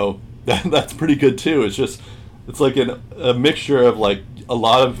 So that's pretty good too. It's like a mixture of a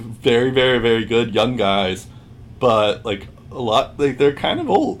lot of very, very, very good young guys, but a lot they're kind of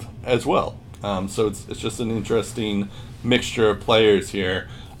old as well. So it's just an interesting mixture of players here.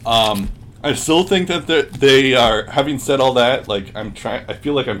 I still think that they are. Having said all that, I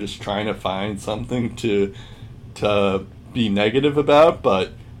feel like I'm just trying to find something to be negative about,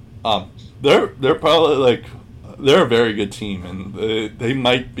 but they're probably they're a very good team, and they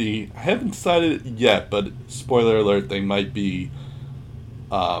might be. I haven't decided yet, but spoiler alert, they might be.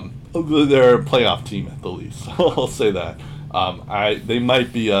 They're a playoff team at the least. I'll say that. They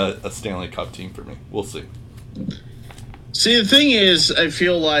might be a Stanley Cup team for me. We'll see. See, the thing is, I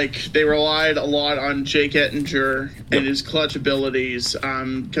feel like they relied a lot on Jake Ettinger and his clutch abilities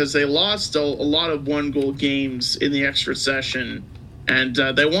because they lost a lot of one-goal games in the extra session, and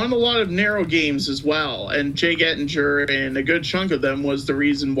they won a lot of narrow games as well. And Jake Ettinger, and a good chunk of them, was the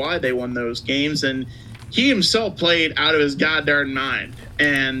reason why they won those games. And he himself played out of his goddamn mind.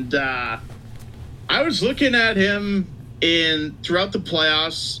 And I was looking at him throughout the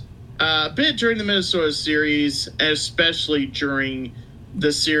playoffs, a bit during the Minnesota series, especially during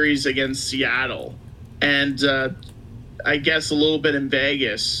the series against Seattle. And I guess a little bit in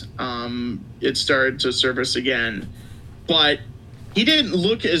Vegas, it started to surface again. But he didn't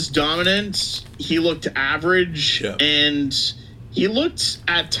look as dominant. He looked average, and he looked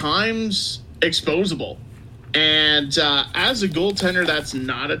at times exposable. And as a goaltender, that's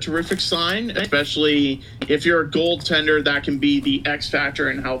not a terrific sign, especially if you're a goaltender. That can be the X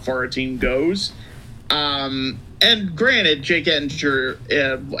factor in how far a team goes. And granted, Jake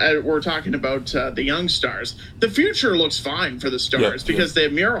Ettinger, we're talking about the young stars. The future looks fine for the Stars because they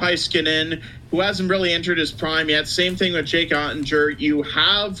have Miro Heiskanen, who hasn't really entered his prime yet. Same thing with Jake Ottinger. You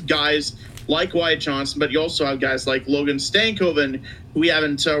have guys like Wyatt Johnson, but you also have guys like Logan Stankoven, who we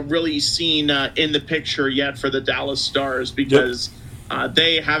haven't really seen in the picture yet for the Dallas Stars because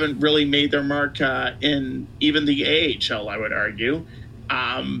they haven't really made their mark in even the AHL, I would argue.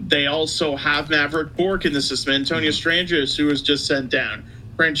 They also have Maverick Bourque in the system, Antonio Stranges, who was just sent down,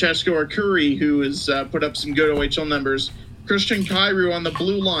 Francesco Arcuri, who has put up some good OHL numbers, Christian Kyrou on the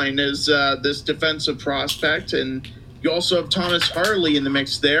blue line is this defensive prospect, and you also have Thomas Harley in the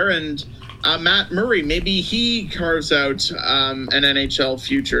mix there, and Matt Murray. Maybe he carves out an NHL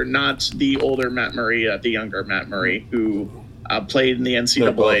future, not the older Matt Murray, the younger Matt Murray, who played in the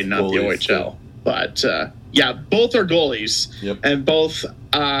NCAA, not the OHL. Too. But yeah, both are goalies, and both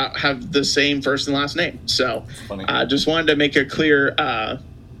have the same first and last name. So just wanted to make a clear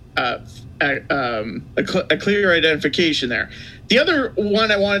a clear identification there. The other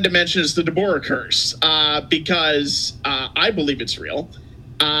one I wanted to mention is the DeBoer curse, because I believe it's real.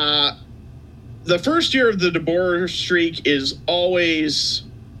 The first year of the DeBoer streak is always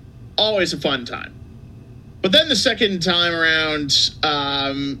a fun time. But then the second time around,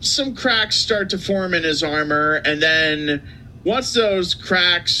 some cracks start to form in his armor, and then once those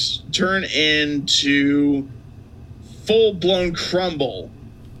cracks turn into full-blown crumble,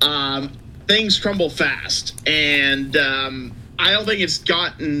 things crumble fast. And I don't think it's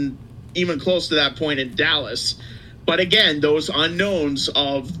gotten even close to that point in Dallas. But again, those unknowns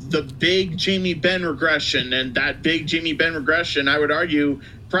of the big Jamie Benn regression, and that big Jamie Benn regression, I would argue,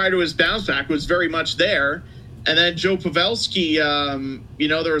 prior to his bounce back, was very much there. And then Joe Pavelski,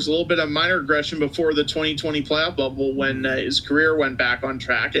 there was a little bit of minor regression before the 2020 playoff bubble when his career went back on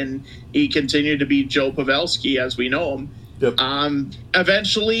track, and he continued to be Joe Pavelski as we know him. Yep.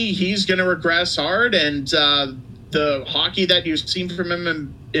 Eventually, he's going to regress hard, and the hockey that you've seen from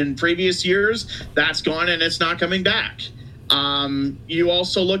him in previous years, that's gone, and it's not coming back. You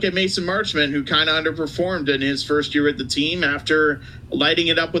also look at Mason Marchment, who kind of underperformed in his first year with the team after lighting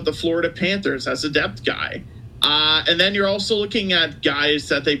it up with the Florida Panthers as a depth guy. And then you're also looking at guys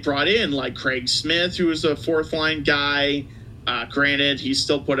that they brought in, like Craig Smith, who was a fourth-line guy. Granted, he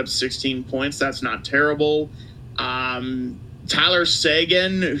still put up 16 points. That's not terrible. Tyler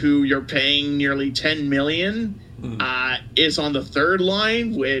Seguin, who you're paying nearly $10 million, is on the third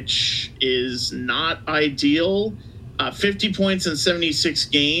line, which is not ideal. 50 points in 76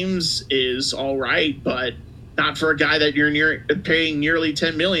 games is all right, but not for a guy that you're paying nearly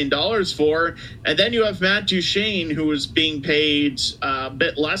 $10 million for. And then you have Matt Duchene, who is being paid a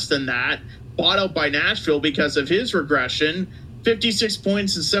bit less than that, bought out by Nashville because of his regression. 56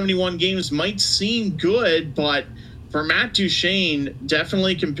 points in 71 games might seem good, but for Matt Duchene,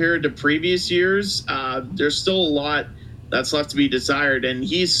 definitely compared to previous years, there's still a lot that's left to be desired, and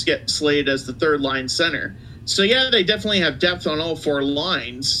he's slated as the third-line center. So, yeah, they definitely have depth on all four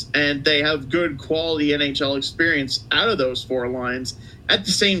lines, and they have good quality NHL experience out of those four lines. At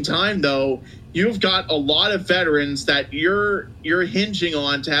the same time, though, you've got a lot of veterans that you're hinging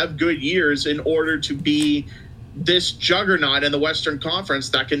on to have good years in order to be this juggernaut in the Western Conference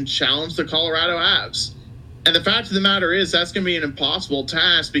that can challenge the Colorado Avs. And the fact of the matter is that's going to be an impossible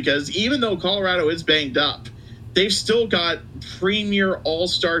task because even though Colorado is banged up, they've still got premier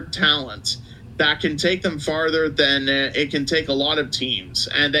all-star talent that can take them farther than it can take a lot of teams.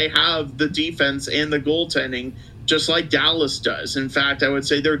 And they have the defense and the goaltending just like Dallas does. In fact, I would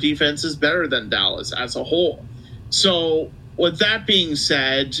say their defense is better than Dallas as a whole. So with that being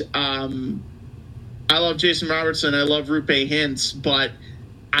said, I love Jason Robertson. I love Rupe Hintz, but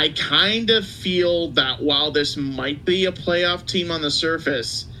I kind of feel that while this might be a playoff team on the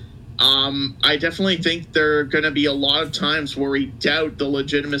surface, I definitely think there are going to be a lot of times where we doubt the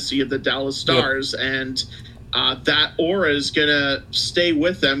legitimacy of the Dallas Stars, and that aura is going to stay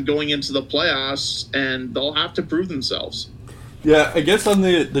with them going into the playoffs, and they'll have to prove themselves. Yeah, I guess on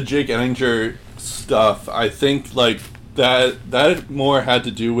the Jake Ettinger stuff, I think like that more had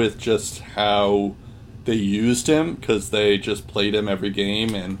to do with just how they used him because they just played him every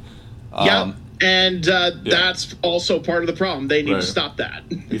game, and that's also part of the problem. They need to stop that.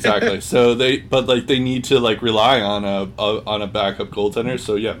 Exactly. So they need to like rely on a backup goaltender.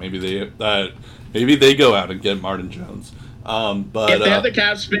 So yeah, maybe they go out and get Martin Jones. But if they have the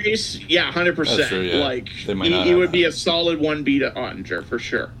cap space, 100%. That's true, yeah. Like he would be a solid 1B to Ottinger for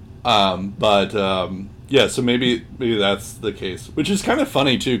sure. Yeah, so maybe that's the case, which is kind of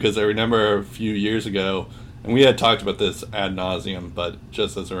funny too, because I remember a few years ago, and we had talked about this ad nauseum, but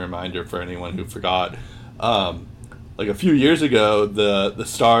just as a reminder for anyone who forgot, like a few years ago, the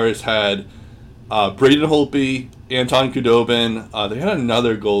Stars had Braden Holtby, Anton Khudobin, they had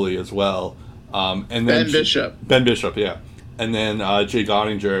another goalie as well, and then Ben Bishop, yeah, and then Jake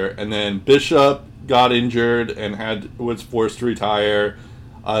Ottinger, and then Bishop got injured and was forced to retire.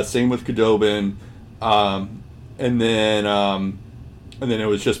 Same with Khudobin. And then it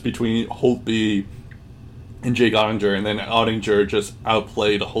was just between Holtby and Jake Ottinger, and then Ottinger just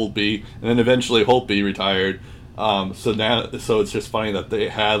outplayed Holtby, and then eventually Holtby retired. So it's just funny that they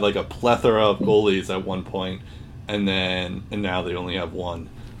had like a plethora of goalies at one point, and now they only have one.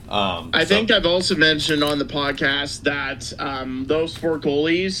 I think I've also mentioned on the podcast that those four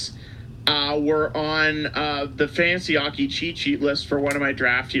goalies were on the Fantasy Hockey cheat sheet list for one of my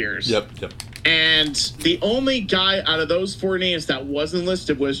draft years. Yep. And the only guy out of those four names that wasn't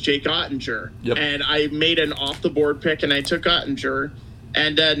listed was Jake Ottinger. Yep. And I made an off-the-board pick, and I took Ottinger.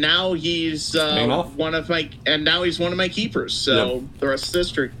 And now he's one of my keepers. So the rest is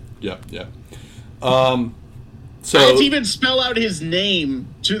history. Yeah. So I had to even spell out his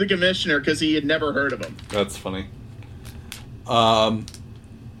name to the commissioner because he had never heard of him. That's funny.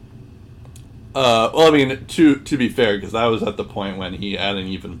 Well, I mean, to be fair, because I was at the point when he hadn't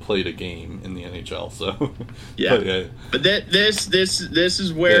even played a game in the NHL, so yeah. But this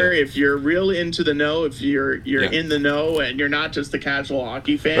is where if you're real into the know, if you're in the know, and you're not just a casual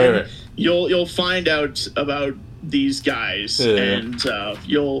hockey fan, right. you'll find out about these guys, and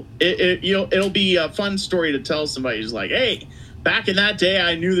it'll be a fun story to tell somebody who's like, hey, back in that day,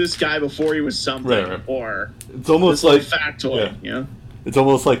 I knew this guy before he was something, right. or it's almost like factoid, you know. It's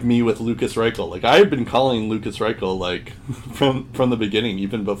almost like me with Lucas Reichel. Like, I had been calling Lucas Reichel, like, from the beginning,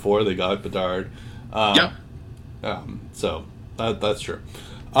 even before they got Bedard. So, that's true.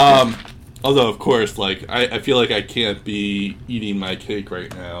 Although, of course, like, I feel like I can't be eating my cake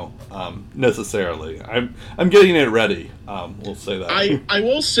right now, necessarily. I'm getting it ready. We'll say that. I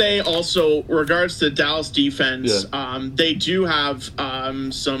will say also, regards to Dallas defense, they do have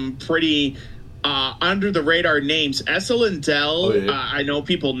some pretty... under the radar names. Esa Lindell, I know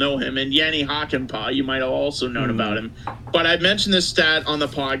people know him, and Yanni Hakanpää, you might have also known about him. But I mentioned this stat on the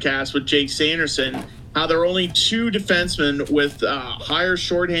podcast with Jake Sanderson, how there are only 2 defensemen with higher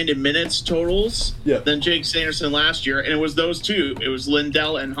shorthanded minutes totals than Jake Sanderson last year, and it was those 2. It was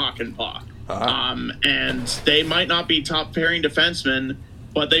Lindell and Hakanpää. And they might not be top pairing defensemen,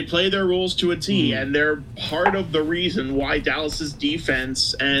 but they play their rules to a T, and they're part of the reason why Dallas's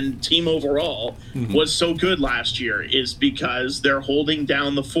defense and team overall was so good last year, is because they're holding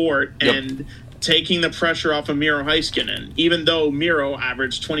down the fort and taking the pressure off of Miro Heiskanen. Even though Miro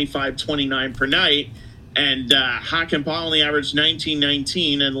averaged 25-29 per night, and Hakanpää only averaged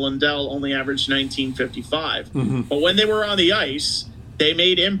 19-19, and Lindell only averaged 19-55. But when they were on the ice, they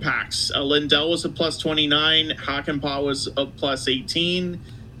made impacts. Lindell was a plus 29. Hakanpää was a plus 18.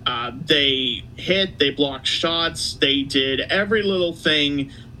 They hit. They blocked shots. They did every little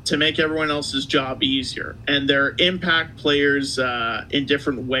thing to make everyone else's job easier. And they're impact players in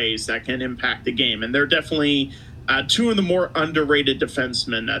different ways that can impact the game. And they're definitely 2 of the more underrated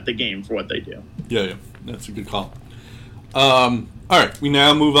defensemen at the game for what they do. Yeah. That's a good call. All right. We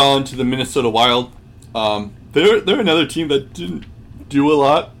now move on to the Minnesota Wild. They're another team that didn't do a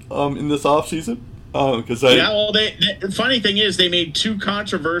lot in this offseason. The funny thing is they made 2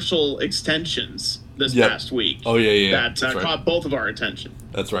 controversial extensions this past week. That caught both of our attention.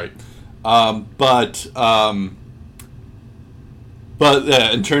 That's right. But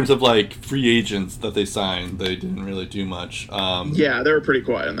in terms of like free agents that they signed, they didn't really do much. They were pretty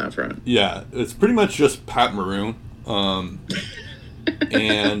quiet on that front. Yeah, it's pretty much just Pat Maroon. And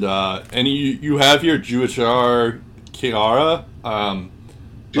you have your Jujhar Khaira. Jujhar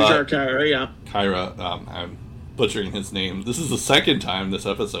Khaira, Khaira, I'm butchering his name. This is the second time this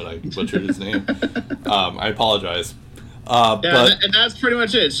episode I butchered his name. I apologize. And that's pretty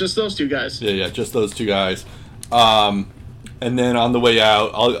much it. It's just those 2 guys. Yeah, just those 2 guys. And then on the way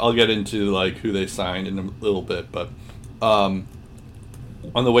out, I'll get into like who they signed in a little bit. But on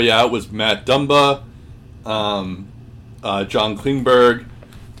the way out was Matt Dumba, John Klingberg,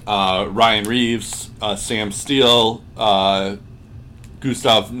 Ryan Reeves, Sam Steele,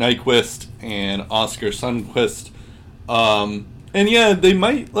 Gustav Nyquist, and Oscar Sundqvist. And yeah, they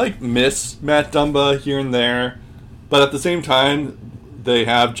might like miss Matt Dumba here and there, but at the same time, they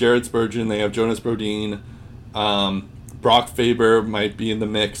have Jared Spurgeon, they have Jonas Brodin, Brock Faber might be in the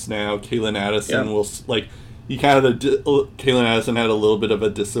mix now. Kalen Addison will like. Kalen Addison had a little bit of a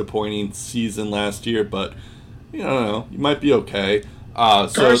disappointing season last year, but I don't know, you might be okay.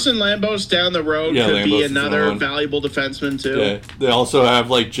 Carson Lambos down the road could be another valuable defenseman too. Yeah. They also have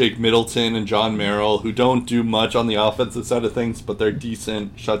like Jake Middleton and John Merrill, who don't do much on the offensive side of things, but they're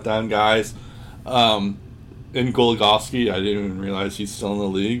decent shutdown guys. And Goligoski, I didn't even realize he's still in the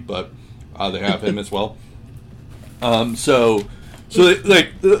league, but they have him as well. So they'll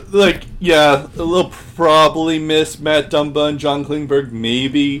probably miss Matt Dumba and John Klingberg,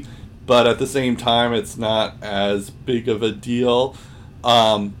 maybe, but at the same time, it's not as big of a deal.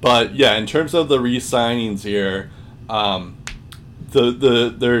 But yeah, in terms of the re-signings here,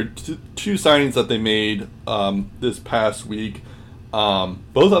 there are 2 signings that they made this past week,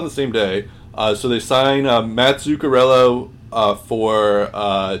 both on the same day. So they signed Matt Zuccarello for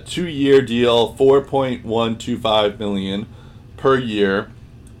a 2-year deal, $4.125 million per year,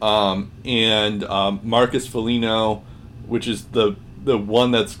 and Marcus Foligno, which is the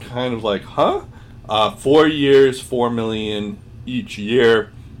one that's kind of like, 4 years, $4 million each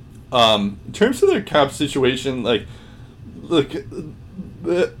year. In terms of their cap situation, like, look,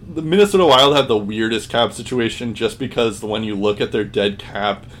 the Minnesota Wild have the weirdest cap situation, just because when you look at their dead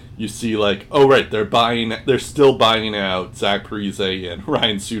cap, you see like, oh right, they're still buying out Zach Parise and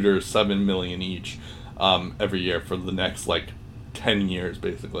Ryan Suter $7 million each every year for the next like 10 years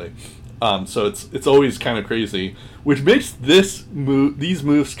basically. So it's always kind of crazy, which makes these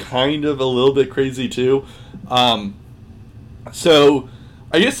moves kind of a little bit crazy too. So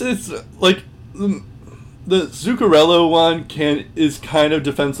I guess it's like the Zuccarello one is kind of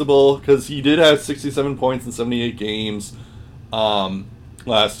defensible because he did have 67 points in 78 games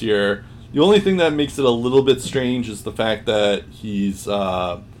last year. The only thing that makes it a little bit strange is the fact that he's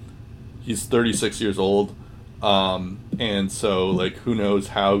 36 years old. And so, like, who knows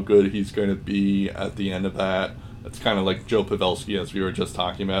how good he's going to be at the end of that. It's kind of like Joe Pavelski, as we were just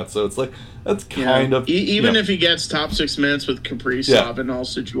talking about. So it's like, that's kind of... Even if he gets top 6 minutes with Kaprizov in all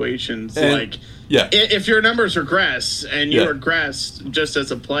situations, if your numbers regress and you regress just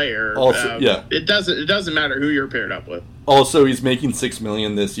as a player, also, it doesn't matter who you're paired up with. Also, he's making $6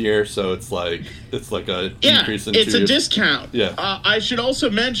 million this year, so it's like a decrease in it's a discount. Yeah. I should also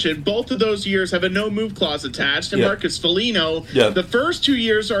mention both of those years have a no move clause attached. And Marcus Foligno, the first 2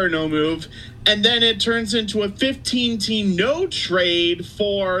 years are a no move, and then it turns into a 15-team no trade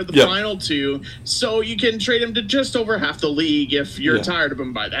for the final 2. So you can trade him to just over half the league if you're tired of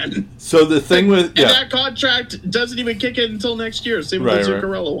him by then. So the thing with that contract doesn't even kick in until next year. Same with the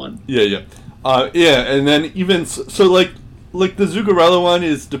Zuccarello one. Yeah. And then even so, like the Zuccarello one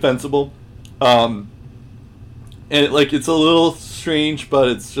is defensible, and it's a little strange, but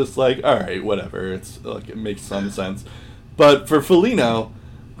it's just like, all right, whatever. It's like it makes some sense. But for Foligno,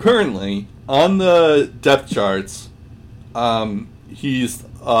 currently on the depth charts, he's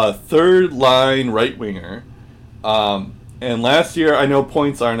a third line right winger. And last year, I know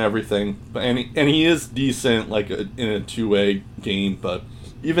points aren't everything, but and he is decent like in a two-way game, but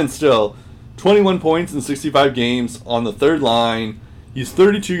even still. 21 points in 65 games on the third line. He's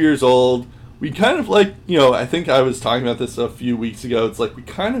 32 years old. We kind of I think I was talking about this a few weeks ago. It's like we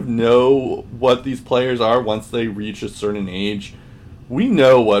kind of know what these players are once they reach a certain age. We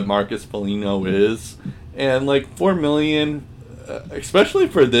know what Marcus Foligno is. And $4 million, especially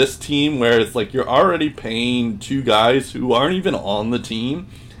for this team where it's like you're already paying 2 guys who aren't even on the team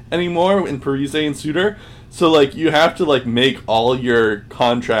anymore in Parise and Suter. So you have to make all your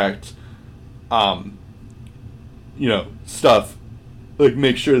contract stuff,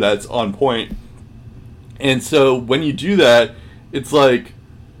 make sure that's on point. And so when you do that, it's $4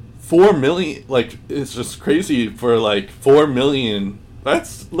 million, it's just crazy for $4 million.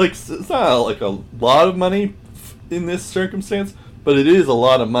 That's it's not a lot of money in this circumstance, but it is a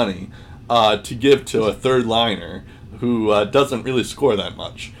lot of money to give to a third liner who doesn't really score that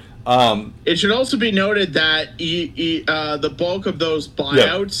much. It should also be noted that the bulk of those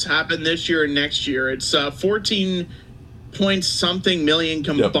buyouts happen this year and next year. It's 14 point something million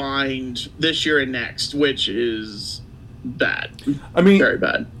combined this year and next, which is bad. I mean, very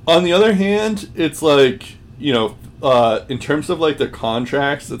bad. On the other hand, it's in terms of the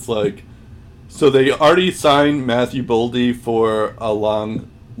contracts, it's so they already signed Matthew Boldy for a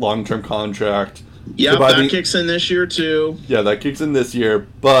long-term contract. Yeah, so that kicks in this year too. Yeah, that kicks in this year.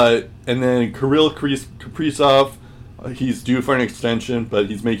 And then Kirill Kaprizov, he's due for an extension, but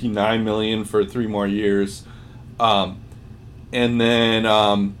he's making $9 million for 3 more years. And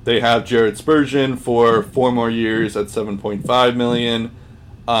then they have Jared Spurgeon for 4 more years at $7.5 million.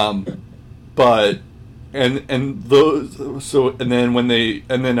 And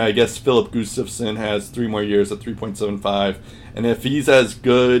then I guess Philip Gustafsson has 3 more years at 3.75. And if he's as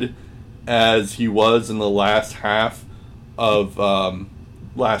good as he was in the last half of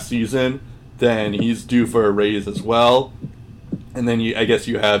last season, then he's due for a raise as well. And then I guess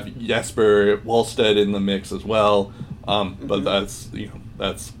you have Jesper Wallstedt in the mix as well. But that's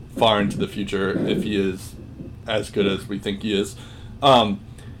far into the future if he is as good as we think he is. But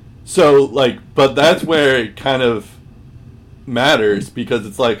that's where it kind of matters, because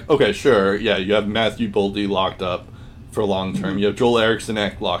it's okay, sure, yeah, you have Matthew Boldy locked up for long term. You have Joel Eriksson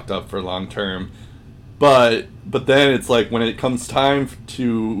Ek locked up for long term. But then it's when it comes time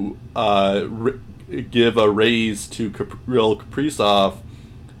to give a raise to Kirill Kaprizov,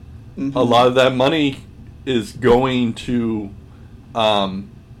 a lot of that money is going to so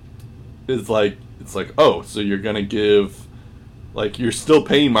you're gonna give, you're still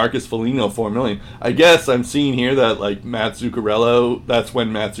paying Marcus Foligno $4 million. I guess I'm seeing here that Matt Zuccarello, that's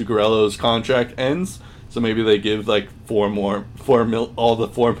when Matt Zuccarello's contract ends. So maybe they give all the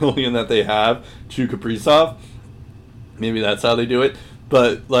 $4 million that they have to Kaprizov. Maybe that's how they do it.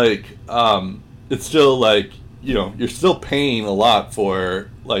 But it's still you're still paying a lot for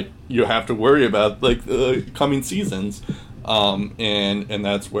you have to worry about the coming seasons, and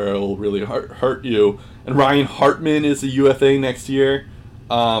that's where it'll really hurt you. And Ryan Hartman is a UFA next year.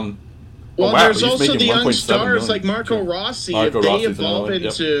 Well, Well, wow, there's he's also making the young 1.7 stars million. like Marco Rossi. Marco If they Rossi's evolve another one,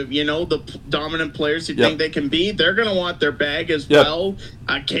 into, the dominant players you Yep. think they can be, they're going to want their bag as Yep. well.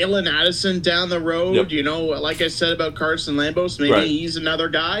 Kalen Addison down the road, Yep. like I said about Carson Lambos, maybe Right. he's another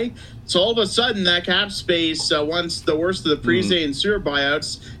guy. So all of a sudden, that cap space, once the worst of the Parise and Sewer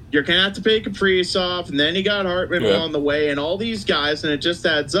buyouts, you're going to have to pay Kaprizov, and then you got Hartman along the way, and all these guys, and it just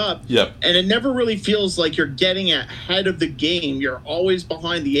adds up. Yep. And it never really feels like you're getting ahead of the game. You're always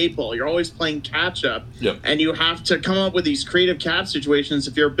behind the eight ball. You're always playing catch-up. Yep. And you have to come up with these creative cap situations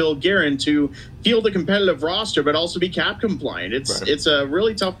if you're Bill Guerin to field a competitive roster, but also be cap compliant. It's a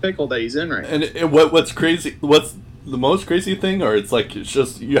really tough pickle that he's in right now. And what's crazy, what's the most crazy thing, or it's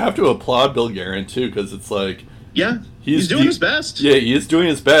just, you have to applaud Bill Guerin, too, because it's like, yeah, he's doing his best. Yeah, he is doing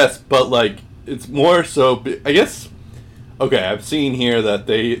his best, but it's more so. I guess. Okay, I've seen here that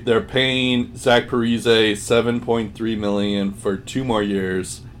they're paying Zach Parise $7.3 million for 2 more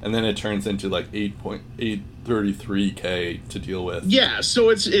years, and then it turns into $8.33K to deal with. Yeah, so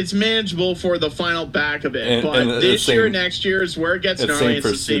it's manageable for the final back of it, but this year, next year is where it gets gnarly. It's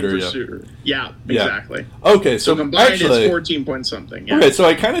the same for Suter. Yeah, exactly. Okay, so combined actually, it's 14 point something. Yeah. Okay, so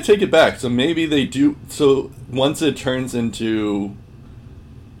I kind of take it back. So maybe they do. So once it turns into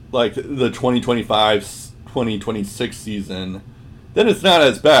the 2025-2026 season, then it's not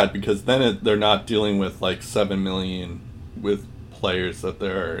as bad, because then they're not dealing with $7 million with players that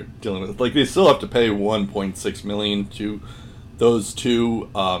they're dealing with. They still have to pay $1.6 million to those two,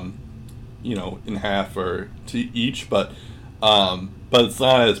 in half or to each, but it's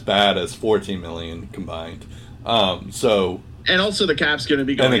not as bad as $14 million combined. And also the cap's going to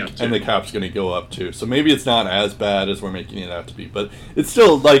be going up too. And the cap's going to go up too. So maybe it's not as bad as we're making it out to be, but it's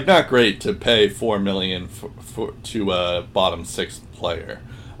still not great to pay $4 million to a bottom 6 player.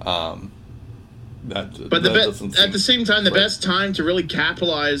 At the same time, the best time to really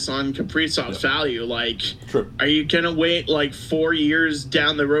capitalize on Kaprizov's value, are you gonna wait 4 years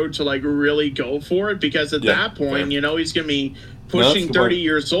down the road to really go for it? Because at that point, he's gonna be pushing 30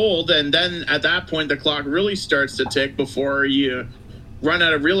 years old, and then at that point the clock really starts to tick before you run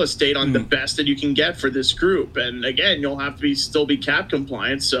out of real estate on the best that you can get for this group. And again, you'll have to still be cap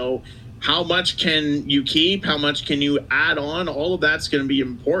compliant. So how much can you keep? How much can you add on? All of that's going to be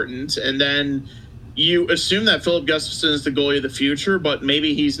important. And then you assume that Philip Gustafson is the goalie of the future, but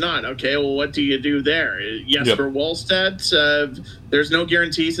maybe he's not. Okay, well, what do you do there? Jesper Wallstedt, there's no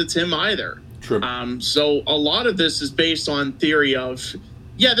guarantees it's him either. True. So a lot of this is based on theory of,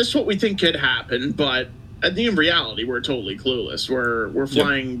 this is what we think could happen, but in reality, we're totally clueless. We're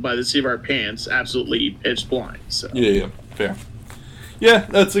flying by the seat of our pants, absolutely pitch blind. So. Yeah, fair. Yeah,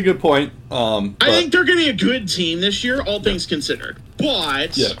 that's a good point. I think they're going to be a good team this year, all things considered.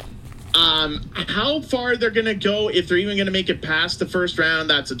 But how far they're going to go, if they're even going to make it past the first round,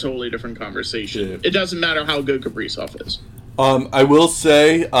 that's a totally different conversation. Yeah. It doesn't matter how good Kaprizov is. I will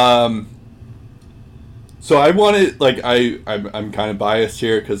say, so I wanted, I'm kind of biased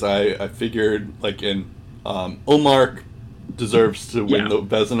here because I figured, Ullmark deserves to win the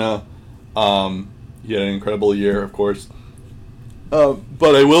Vezina. He had an incredible year, of course.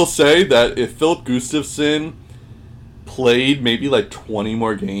 But I will say that if Philip Gustafson played maybe 20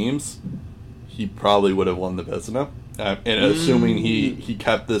 more games, he probably would have won the Vezina. And assuming he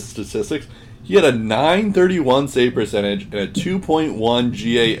kept the statistics, he had a .931 save percentage and a 2.1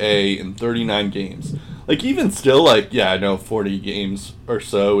 GAA in 39 games. Even still, I know 40 games or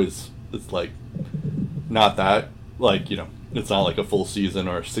so is not that, it's not a full season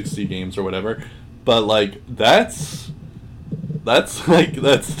or 60 games or whatever. But that's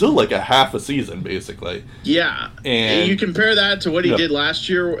still a half a season, basically. Yeah. And you compare that to what he did last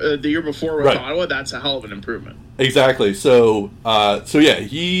year, the year before with Ottawa, that's a hell of an improvement. Exactly. So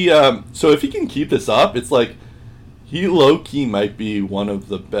he so if he can keep this up, it's he low-key might be one of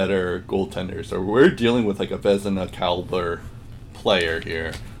the better goaltenders. Or we're dealing with a Vezina caliber player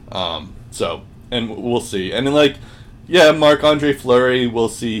here. And we'll see. And Marc-Andre Fleury, we'll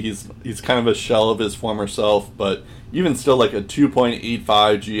see. He's kind of a shell of his former self, but even still, a 2.85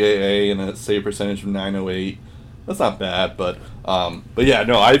 GAA and a save percentage of .908. That's not bad, but yeah,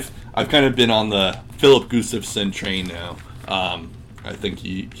 no, I've kind of been on the Philip Gustafson train now. I think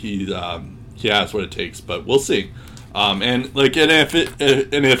he has what it takes, but we'll see. And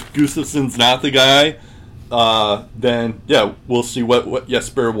if Gustafson's not the guy, then we'll see what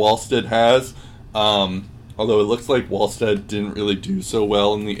Jesper Wallstedt has. Although it looks like Wallstedt didn't really do so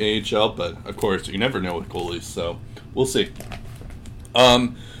well in the AHL, but of course you never know with goalies, so we'll see.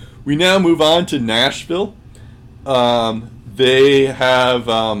 We now move on to Nashville. They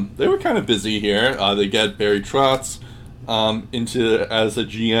were kind of busy here. They get Barry Trotz as a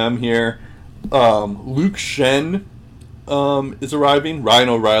GM here. Luke Shen is arriving. Ryan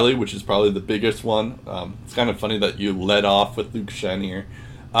O'Reilly, which is probably the biggest one. It's kind of funny that you led off with Luke Shen here.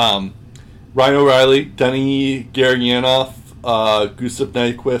 Ryan O'Reilly, Denny Garyanov, Gustav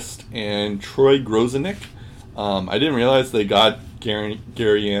Nyquist, and Troy Grozenick. I didn't realize they got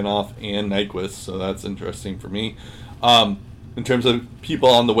Garyanov and Nyquist, so that's interesting for me. In terms of people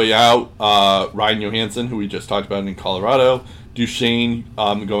on the way out, Ryan Johansson, who we just talked about in Colorado, Duchesne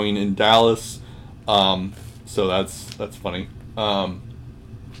going in Dallas, so that's funny.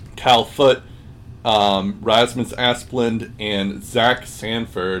 Cal Foote, Rasmus Asplund, and Zach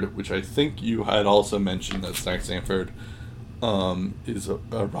Sanford, which I think you had also mentioned that Zach Sanford is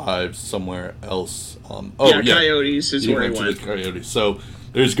arrived somewhere else. Coyotes is where he went. Coyotes. So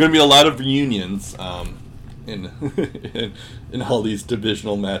there's going to be a lot of reunions in in all these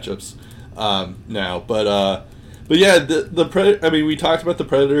divisional matchups now. But yeah, we talked about the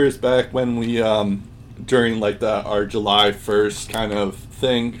Predators back when we during like our July 1st kind of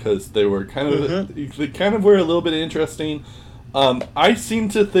thing, because they were they kind of were a little bit interesting. I seem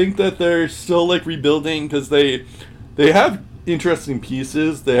to think that they're still like rebuilding, because they have interesting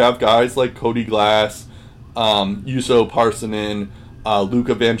pieces. They have guys like Cody Glass, Juuso Parssinen, Luke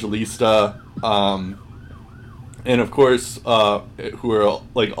Evangelista, and of course who are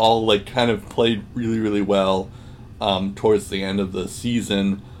like all like kind of played really, really well towards the end of the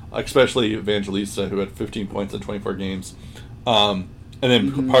season, especially Evangelista, who had 15 points in 24 games, and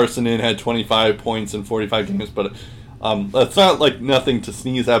then Parssinen had 25 points in 45 games. But that's not like nothing to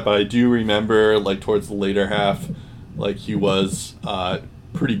sneeze at. But I do remember like towards the later half, like he was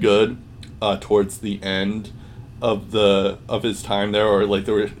pretty good towards the end of his time there, or like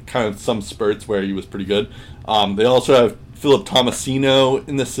there were kind of some spurts where he was pretty good. They also have Philip Tomasino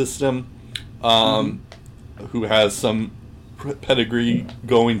in the system, who has some pedigree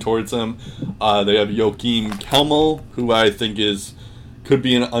going towards him. They have Joakim Kemmel, who I think could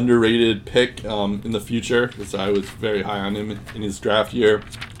be an underrated pick in the future, because I was very high on him in his draft year.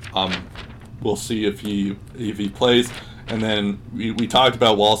 We'll see if he plays. And then we talked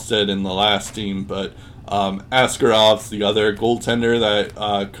about Wallstead in the last team, but Askarov's the other goaltender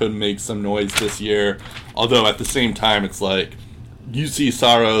that could make some noise this year. Although at the same time, it's like UC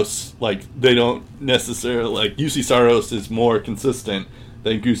Saros, like they don't necessarily like UC Saros is more consistent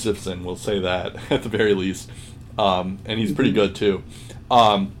than Gustafsson. We'll say that at the very least, and he's pretty good too.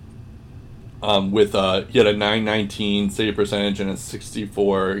 With he had a .919 save percentage and a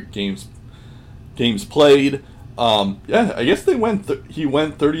 64 games played. Yeah, I guess he went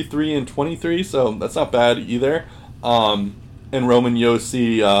 33 and 23, so that's not bad either. And Roman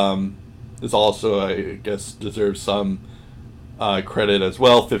Josi is also, I guess, deserves some credit as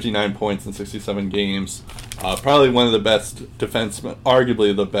well. 59 points in 67 games. Probably one of the best defensemen,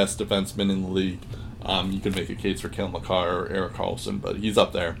 arguably the best defenseman in the league. You could make a case for Cale Makar or Erik Karlsson, but he's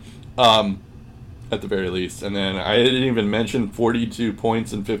up there at the very least. And then I didn't even mention 42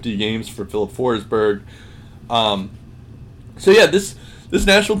 points in 50 games for Filip Forsberg. So yeah, this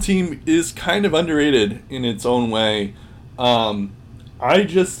national team is kind of underrated in its own way. I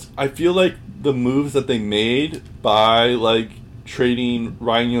feel like the moves that they made by like trading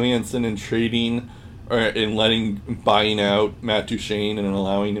Ryan Johansson and buying out Matt Duchene and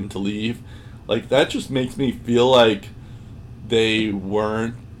allowing him to leave, like that just makes me feel like they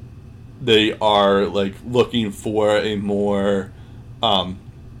are like looking for a more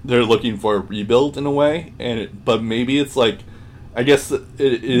they're looking for a rebuild in a way, but maybe it's like, I guess it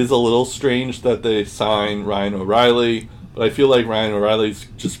is a little strange that they sign Ryan O'Reilly, but I feel like Ryan O'Reilly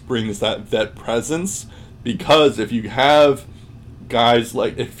just brings that vet presence, because if you have guys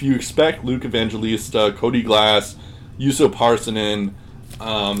like, if you expect Luke Evangelista, Cody Glass, Juuso Parssinen,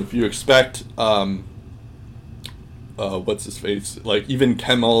 if you expect what's his face, like even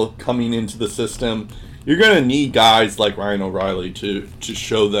Kemmel coming into the system, you're going to need guys like Ryan O'Reilly to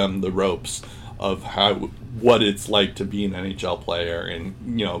show them the ropes of what it's like to be an NHL player and,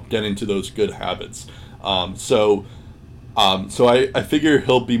 you know, get into those good habits. So I figure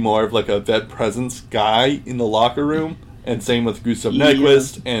he'll be more of like a vet presence guy in the locker room, and same with Gustav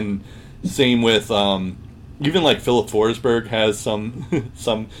Nyquist, and same with even like Filip Forsberg has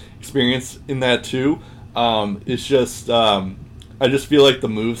some experience in that too. It's just I just feel like the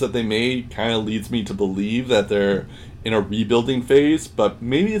moves that they made kind of leads me to believe that they're in a rebuilding phase, but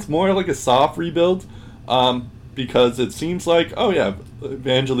maybe it's more like a soft rebuild, because it seems like, oh yeah,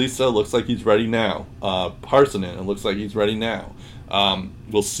 Evangelista looks like he's ready now. Parssinen, it looks like he's ready now.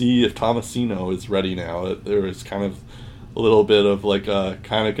 We'll see if Tomasino is ready now. There was kind of a little bit of like a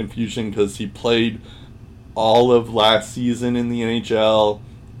kind of confusion, because he played all of last season in the NHL.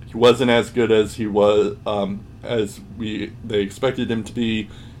 he wasn't as good as he was they expected him to be.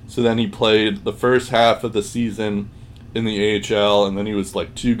 So then he played the first half of the season in the AHL, and then he was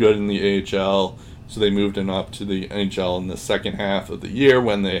like too good in the AHL. So they moved him up to the NHL in the second half of the year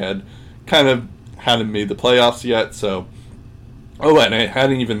when they had kind of hadn't made the playoffs yet. So, and I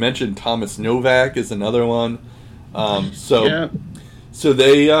hadn't even mentioned Thomas Novak is another one. So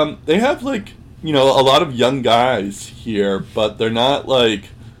they have like, you know, a lot of young guys here, but they're not like,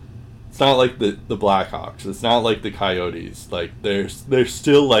 it's not like the Blackhawks. It's not like the Coyotes. Like they're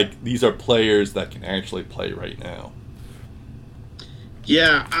still like, these are players that can actually play right now.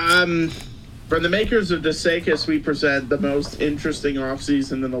 Yeah, from the makers of DeSakis, we present the most interesting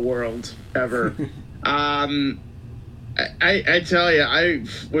offseason in the world ever. I tell you, I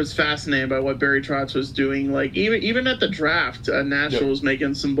was fascinated by what Barry Trotz was doing. Like even at the draft, Nashville was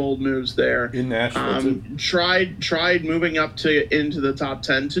making some bold moves there. In Nashville, tried moving up into the top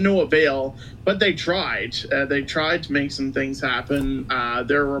 10 to no avail, but they tried. They tried to make some things happen.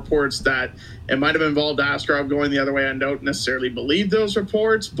 There are reports that it might have involved Askarov going the other way. I don't necessarily believe those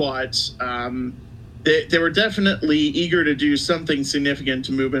reports, but they were definitely eager to do something significant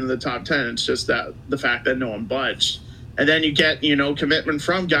to move into the top 10. It's just that the fact that no one budged. And then you get, you know, commitment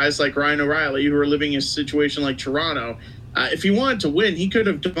from guys like Ryan O'Reilly, who are living a situation like Toronto. If he wanted to win, he could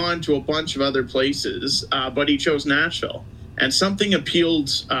have gone to a bunch of other places, but he chose Nashville. And something appealed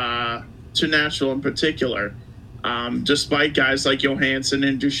to Nashville in particular, despite guys like Johansson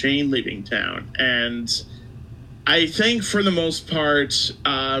and Duchesne leaving town. And I think for the most part,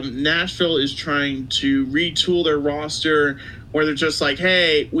 Nashville is trying to retool their roster where they're just like,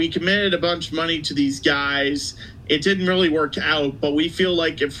 hey, we committed a bunch of money to these guys. It didn't really work out, but we feel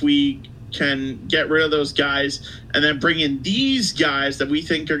like if we can get rid of those guys and then bring in these guys that we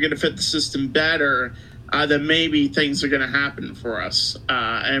think are going to fit the system better, then maybe things are going to happen for us,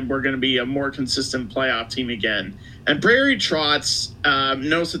 and we're going to be a more consistent playoff team again. And Barry Trotz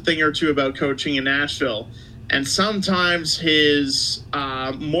knows a thing or two about coaching in Nashville, and sometimes his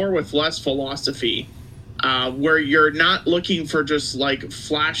more with less philosophy, where you're not looking for just like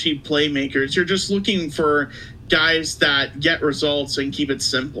flashy playmakers. You're just looking for guys that get results and keep it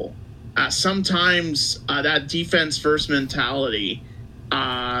simple. Sometimes that defense first mentality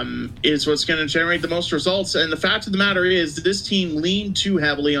is what's going to generate the most results. And the fact of the matter is that this team leaned too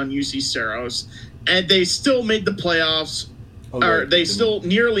heavily on UC Saros, and they still made the playoffs. Still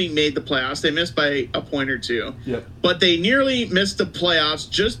nearly made the playoffs. They missed by a point or two. Yep. But they nearly missed the playoffs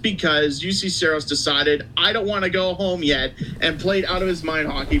just because UC Saros decided, I don't want to go home yet, and played out of his mind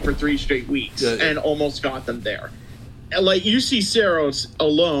hockey for 3 straight weeks and almost got them there. Like UC Saros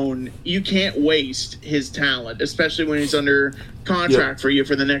alone, you can't waste his talent, especially when he's under contract for you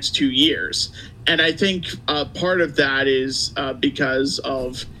for the next 2 years. And I think part of that is because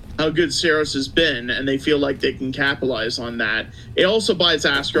of how good Saros has been, and they feel like they can capitalize on that. It also buys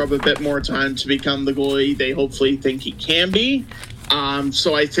Askarov a bit more time to become the goalie they hopefully think he can be.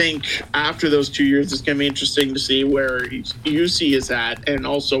 So I think after those 2 years, it's going to be interesting to see where UC is at and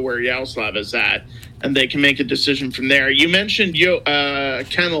also where Yaroslav is at, and they can make a decision from there. You mentioned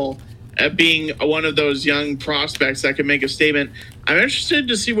Kemmel being one of those young prospects that could make a statement. I'm interested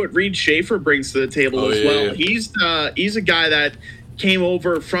to see what Reed Schaefer brings to the table as well. Yeah. He's a guy that came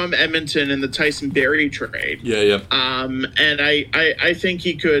over from Edmonton in the Tyson Barrie trade. And I think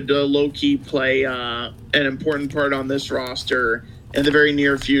he could low-key play an important part on this roster in the very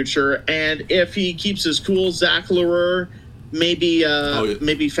near future. And if he keeps his cool, Zach Larue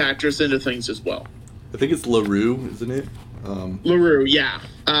maybe factors into things as well. I think it's Larue, isn't it? Larue, yeah.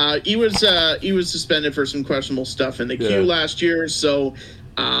 He was suspended for some questionable stuff in the queue last year, so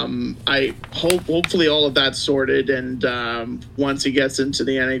I hopefully all of that's sorted, and once he gets into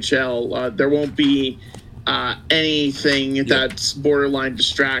the NHL, there won't be anything that's borderline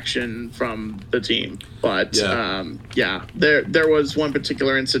distraction from the team. But there was one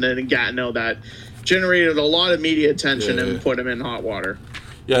particular incident in Gatineau that generated a lot of media attention and put him in hot water.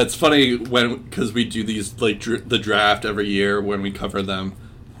 Yeah, it's funny because we do these like the draft every year when we cover them,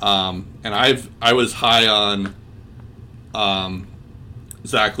 and I was high on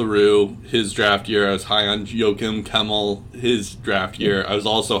Zach Larue his draft year. I was high on Joakim Kemmel his draft year. I was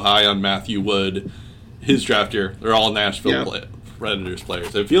also high on Matthew Wood his draft year. They're all Nashville Predators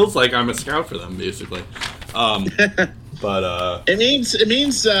players. It feels like I'm a scout for them basically. But it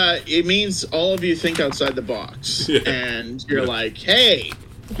means all of you think outside the box, and you're like, hey.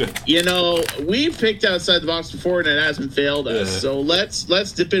 You know, we've picked outside the box before and it hasn't failed us. So let's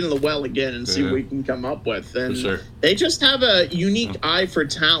dip into the well again and see what we can come up with. And they just have a unique eye for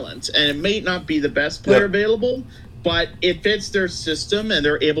talent, and it may not be the best player available, but it fits their system, and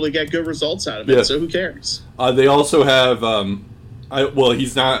they're able to get good results out of it. Yeah. So who cares? They also have,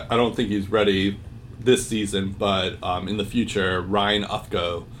 he's not. I don't think he's ready this season, but in the future, Ryan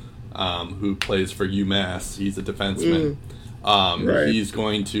Ufko, who plays for UMass, he's a defenseman. Right. He's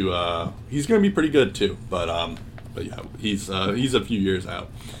going to be pretty good too. But yeah, he's a few years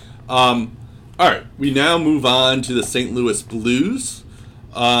out. All right, we now move on to the St. Louis Blues.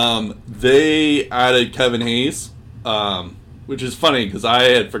 They added Kevin Hayes, which is funny because I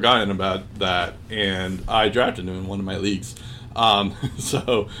had forgotten about that, and I drafted him in one of my leagues.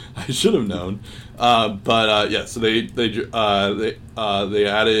 So I should have known. Yeah, so they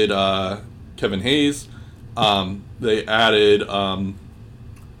added Kevin Hayes. They added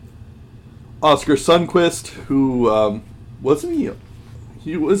Oscar Sundqvist, who wasn't he?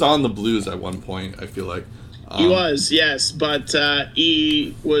 He was on the Blues at one point, I feel like. He was, yes, but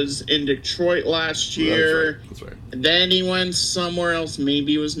he was in Detroit last year. That's right. And then he went somewhere else.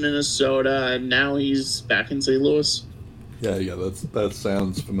 Maybe it was Minnesota, and now he's back in St. Louis. Yeah, that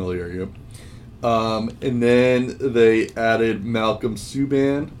sounds familiar. Yep. And then they added Malcolm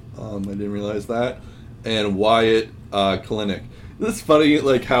Subban. I didn't realize that, and Wyatt Kalinick. It's funny,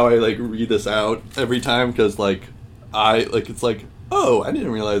 like how I read this out every time because it's like, oh, I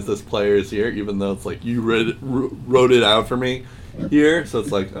didn't realize this player is here, even though it's like you wrote it out for me here. So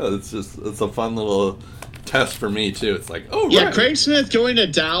it's like, oh, it's a fun little test for me too. It's like, oh, yeah, right. Craig Smith going to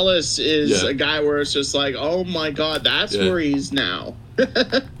Dallas is a guy where it's just like, oh my God, that's where he's now.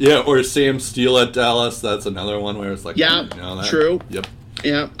 Yeah, or Sam Steele at Dallas. That's another one where it's like, yeah, oh, you know that? True. Yep.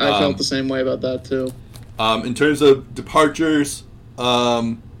 Yeah, I felt the same way about that too. In terms of departures,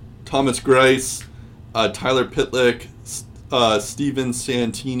 Thomas Greiss, Tyler Pitlick, Steven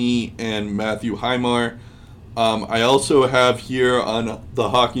Santini, and Matthew Highmar. I also have here on the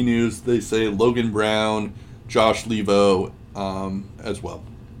Hockey News, they say Logan Brown, Josh Levo as well.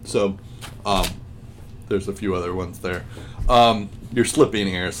 So there's a few other ones there. You're slipping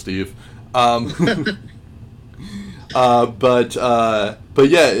here, Steve. But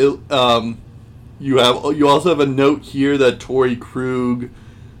yeah, you also have a note here that Torrey Krug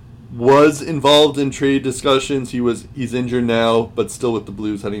was involved in trade discussions. He's injured now, but still with the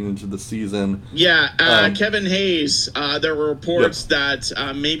Blues heading into the season. Yeah, Kevin Hayes. There were reports that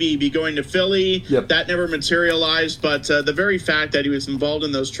maybe he'd be going to Philly. Yep. That never materialized, but the very fact that he was involved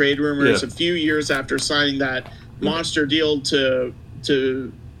in those trade rumors a few years after signing that monster deal to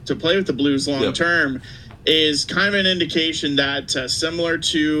play with the Blues long term is kind of an indication that similar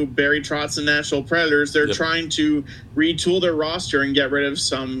to Barry Trotz and Nashville Predators, they're trying to retool their roster and get rid of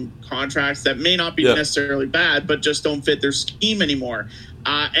some contracts that may not be necessarily bad, but just don't fit their scheme anymore.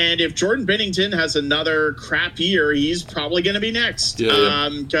 And if Jordan Binnington has another crap year, he's probably going to be next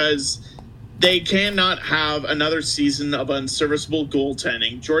because they cannot have another season of unserviceable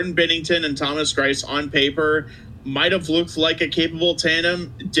goaltending. Jordan Binnington and Thomas Greiss on paper might have looked like a capable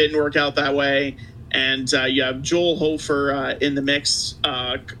tandem. It didn't work out that way. And you have Joel Hofer in the mix,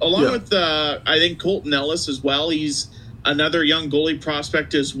 along with, I think, Colton Ellis as well. He's another young goalie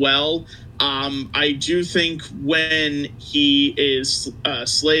prospect as well. I do think when he is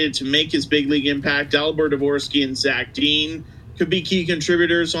slated to make his big league impact, Albert Dvorsky and Zach Dean could be key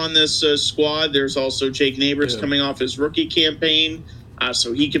contributors on this squad. There's also Jake Neighbors coming off his rookie campaign,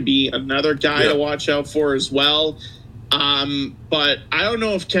 so he could be another guy to watch out for as well. But I don't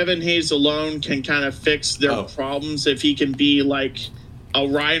know if Kevin Hayes alone can kind of fix their problems. If he can be like a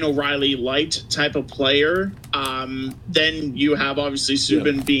Ryan O'Reilly light type of player, then you have obviously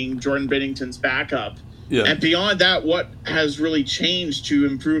Subban being Jordan Binnington's backup. Yeah. And beyond that, what has really changed to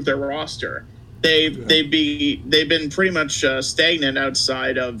improve their roster? They've been pretty much stagnant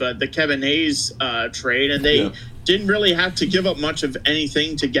outside of the Kevin Hayes trade, and they didn't really have to give up much of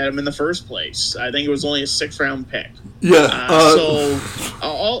anything to get him in the first place. I think it was only a 6th-round pick. Yeah. So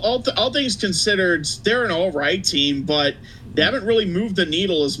all things considered, they're an all right team, but they haven't really moved the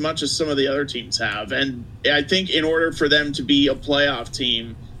needle as much as some of the other teams have. And I think in order for them to be a playoff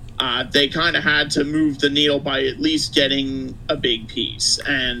team, they kind of had to move the needle by at least getting a big piece.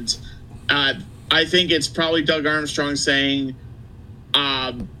 And I think it's probably Doug Armstrong saying,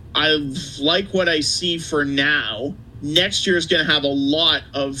 I like what I see for now. Next year is going to have a lot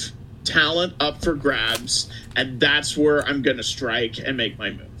of talent up for grabs, and that's where I'm going to strike and make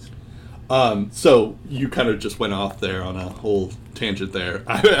my move. So you kind of just went off there on a whole tangent there.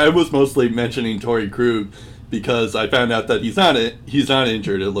 I was mostly mentioning Torrey Krug because I found out that he's not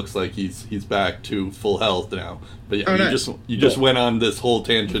injured. It looks like he's back to full health now. But yeah, you just went on this whole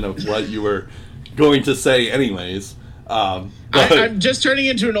tangent of what you were going to say anyways. I'm just turning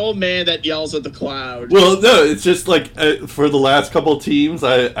into an old man that yells at the cloud. Well, no, it's just like for the last couple teams,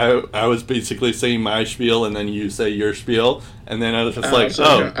 I was basically saying my spiel, and then you say your spiel, and then I was just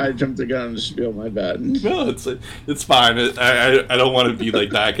I jumped the gun and spiel. My bad. No, it's fine. I don't want to be like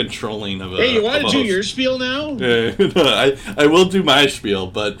that controlling of a. Hey, you want to do your spiel now? Yeah, no, I will do my spiel,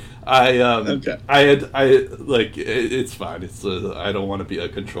 but okay. It's fine. It's I don't want to be a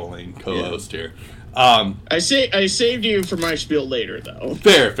controlling co-host here. I saved you for my spiel later, though.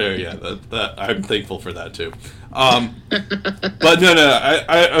 Fair, yeah. That I'm thankful for that too. But no,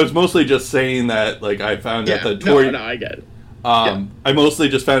 I was mostly just saying that like I found out that Torrey. No, I get it. I mostly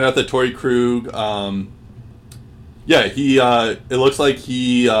just found out that Torrey Krug. He. It looks like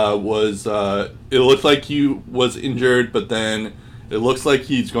he was. It looked like he was injured, but then it looks like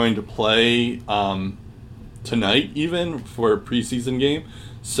he's going to play tonight, even for a preseason game.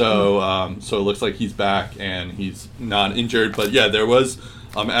 So, so it looks like he's back and he's not injured. But yeah, there was,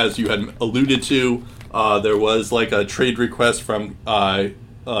 as you had alluded to, there was like a trade request from that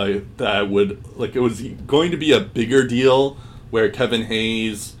would like it was going to be a bigger deal where Kevin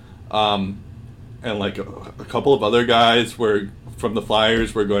Hayes and like a couple of other guys were from the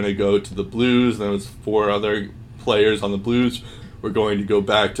Flyers were going to go to the Blues. And there was 4 other players on the Blues were going to go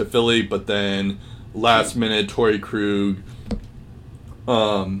back to Philly, but then last minute Torrey Krug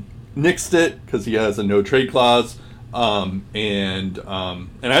nixed it because he has a no trade clause, and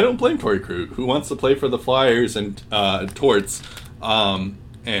I don't blame Torrey Krug, who wants to play for the Flyers and Torts, even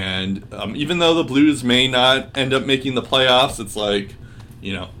though the Blues may not end up making the playoffs, it's like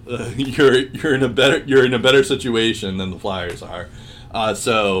you're in a better situation than the Flyers are,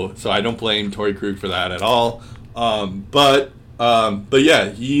 so I don't blame Torrey Krug for that at all, but yeah,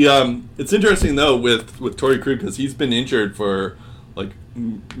 he it's interesting though with Torrey Krug because he's been injured for like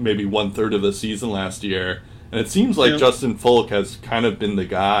maybe 1/3 of the season last year, and it seems like Justin Falk has kind of been the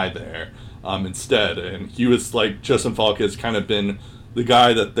guy there instead, and he was like Justin Falk has kind of been the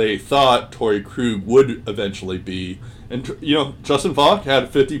guy that they thought Torrey Krug would eventually be, and Justin Falk had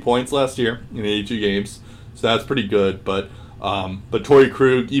 50 points last year in 82 games, so that's pretty good, but Torrey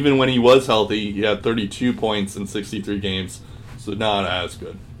Krug, even when he was healthy, he had 32 points in 63 games, so not as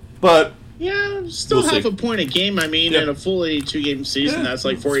good, but yeah, still half a point a game. I mean, in a full 82-game season, that's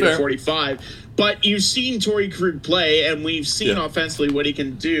like 40 to 45. But you've seen Torrey Krug play, and we've seen offensively what he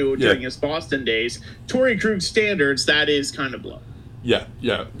can do during his Boston days. Torrey Krug standards, that is kind of low. Yeah.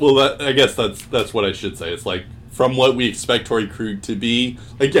 Well, I guess that's what I should say. It's like from what we expect Torrey Krug to be.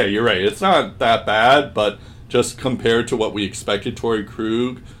 Like, yeah, you're right. It's not that bad, but just compared to what we expected Torrey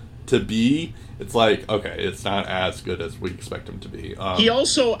Krug to be, it's like, okay, it's not as good as we expect him to be. He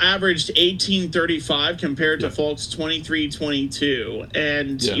also averaged 18.35 compared to Falk's 23.22,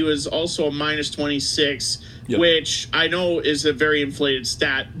 and he was also a minus 26, which I know is a very inflated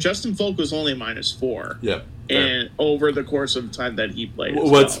stat. Justin Falk was only minus 4. Yeah. And over the course of the time that he played,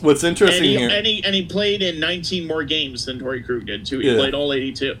 what's interesting here, and he played in 19 more games than Torrey Krug did too. He played all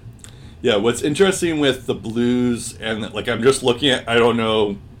 82. Yeah, what's interesting with the Blues, and like I'm just looking at, I don't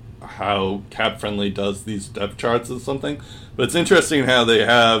know how Cap Friendly does these depth charts or something, but it's interesting how they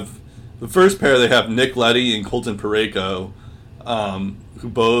have the first pair. They have Nick Leddy and Colton Parayko, who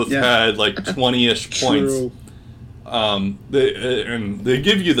both had like 20-ish points. They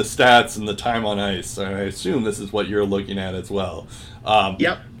give you the stats and the time on ice, and I assume this is what you're looking at as well.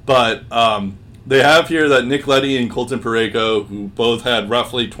 But they have here that Nick Leddy and Colton Parayko, who both had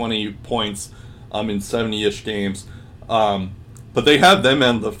roughly 20 points in 70-ish games, but they have them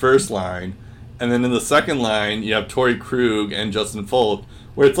on the first line, and then in the second line you have Torrey Krug and Justin Falk,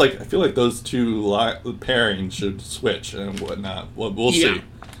 where it's like I feel like those two pairings should switch and whatnot. We'll see.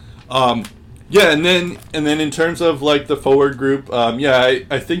 And then in terms of like the forward group,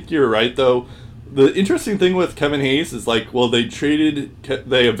 I think you're right though. The interesting thing with Kevin Hayes is like, well, they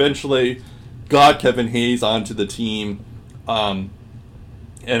eventually got Kevin Hayes onto the team, and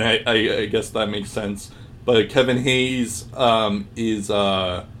I guess that makes sense. But Kevin Hayes is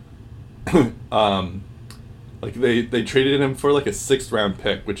like they traded him for like a 6th round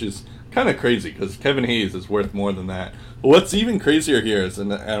pick, which is kind of crazy because Kevin Hayes is worth more than that. But what's even crazier here is,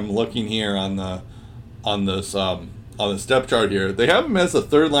 and I'm looking here on the step chart here, they have him as a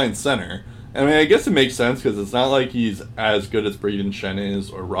 3rd line center. I mean, I guess it makes sense because it's not like he's as good as Braden Shen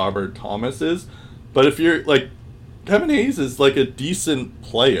is or Robert Thomas is. But if you're like, Kevin Hayes is like a decent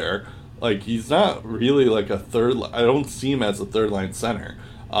player. Like, he's not really like a I don't see him as a 3rd line center.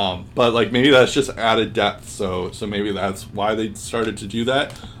 But like maybe that's just added depth. So maybe that's why they started to do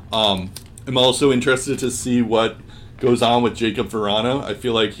that. I'm also interested to see what goes on with Jacob Verano. I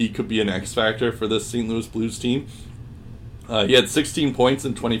feel like he could be an X factor for this St. Louis Blues team. He had 16 points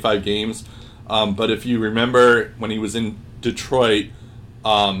in 25 games. But if you remember when he was in Detroit,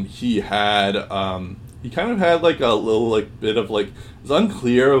 he kind of had like a little like bit of like, it was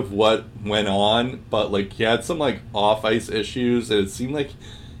unclear of what went on, but like he had some like off ice issues, and it seemed like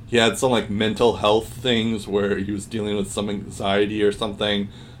he had some like mental health things where he was dealing with some anxiety or something,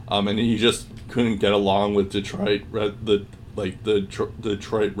 and he just couldn't get along with Detroit Red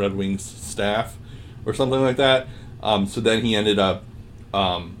Wings staff or something like that. So then he ended up,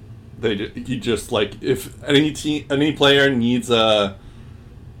 he just like, if any player needs a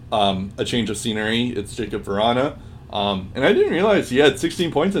change of scenery, it's Jacob Vrana. And I didn't realize he had 16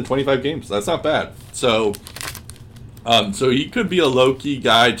 points in 25 games. That's not bad. So he could be a low-key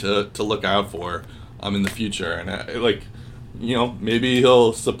guy to look out for in the future. And maybe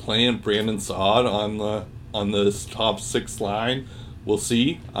he'll supplant Brandon Saad on this top 6 line. We'll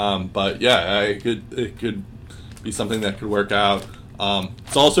see. But yeah, it could be something that could work out.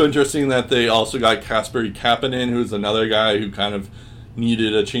 It's also interesting that they also got Kasperi Kapanen, who's another guy who kind of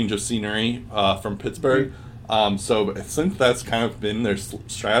needed a change of scenery from Pittsburgh. So I think that's kind of been their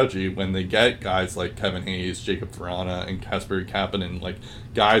strategy when they get guys like Kevin Hayes, Jacob Vrana, and Kasperi Kapanen, like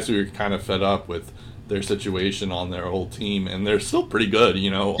guys who are kind of fed up with their situation on their old team, and they're still pretty good,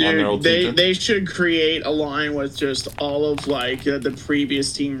 on their old team. They should create a line with just all of like the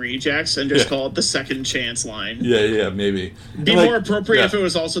previous team rejects and just call it the second chance line. Yeah, maybe. Be more appropriate if it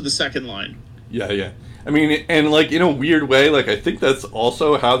was also the second line. Yeah. I mean, and like in a weird way, like I think that's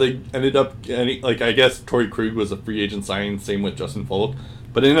also how they ended up getting. Like I guess Torrey Krug was a free agent signing, same with Justin Folk,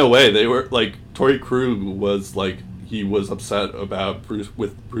 but in a way they were like Torrey Krug was like he was upset about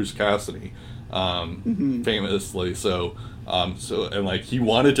Bruce Cassidy, famously. So and like he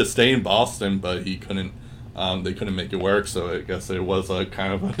wanted to stay in Boston, but he couldn't. They couldn't make it work. So I guess it was a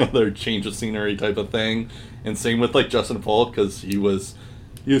kind of another change of scenery type of thing. And same with like Justin Folk, because he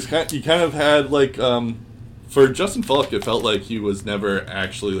kind of had like for Justin Falk, it felt like he was never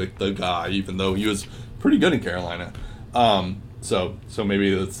actually like the guy, even though he was pretty good in Carolina. So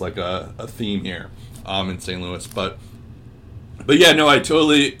maybe it's like a theme here in St. Louis. But yeah, no, I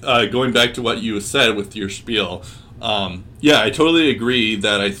totally going back to what you said with your spiel. I totally agree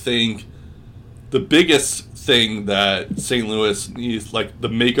that I think the biggest thing that St. Louis needs, like the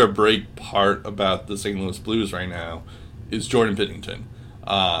make or break part about the St. Louis Blues right now, is Jordan Binnington.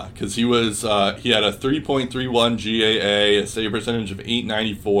 Because he had a 3.31 GAA, a save percentage of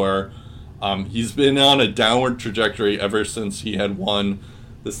 .894. He's been on a downward trajectory ever since he had won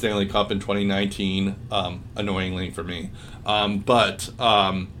the Stanley Cup in 2019, annoyingly for me. But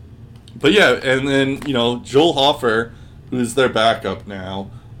yeah, and then, Joel Hofer, who's their backup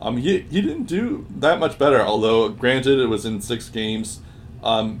now, he didn't do that much better, although granted it was in 6 games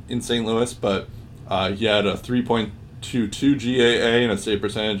in St. Louis, but he had a 3.22 GAA and a save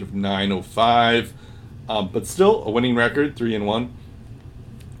percentage of .905, but still a winning record, 3-1.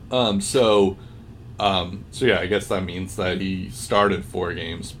 So yeah, I guess that means that he started 4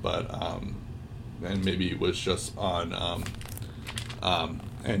 games, but and maybe it was just on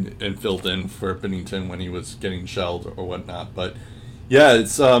and filled in for Binnington when he was getting shelled or whatnot. But yeah,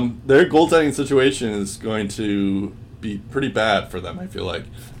 it's their goaltending situation is going to be pretty bad for them, I feel like.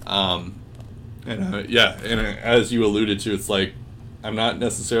 And as you alluded to, it's like I'm not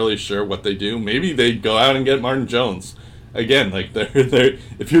necessarily sure what they do. Maybe they go out and get Martin Jones again. Like they're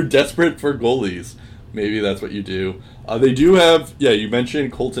if you're desperate for goalies, maybe that's what you do. They do have you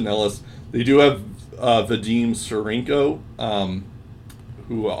mentioned Colton Ellis. They do have Vadim Serenko,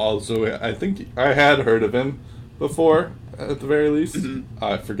 who also I think I had heard of him before at the very least. Mm-hmm.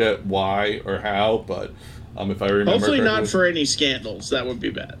 I forget why or how, but if I remember, hopefully correctly. Not for any scandals. That would be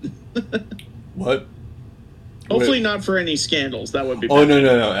bad. What? Hopefully not for any scandals. That would be bad. Oh,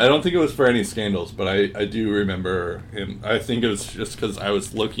 no. I don't think it was for any scandals, but I do remember him. I think it was just because I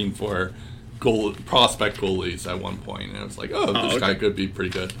was looking for prospect goalies at one point, and I was like, this guy could be pretty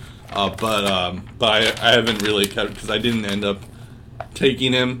good. But I haven't really kept, because I didn't end up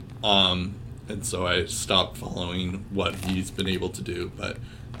taking him, and so I stopped following what he's been able to do. But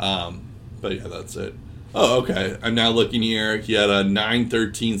yeah, that's it. Oh, okay. I'm now looking here. He had a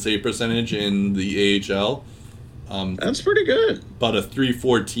 .913 save percentage in the AHL. That's pretty good. But a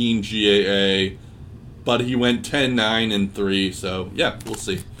 314 GAA. But he went 10-9-3. So yeah, we'll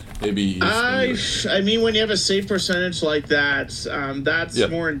see. Maybe. I mean, when you have a save percentage like that, that's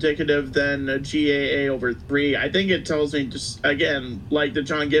more indicative than a GAA over 3. I think it tells me just again, like the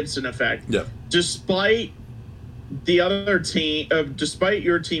John Gibson effect. Yeah. Despite the other team, despite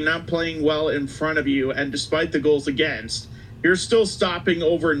your team not playing well in front of you, and despite the goals against, you're still stopping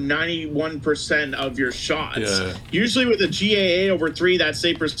over 91% of your shots. Yeah. Usually with a GAA over 3, that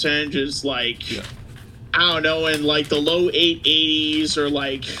save percentage is like, I don't know, in like the low 880s or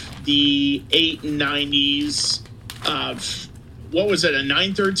like the 890s. What was it, a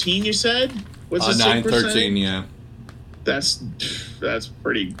 913 you said? What's the 913, yeah. That's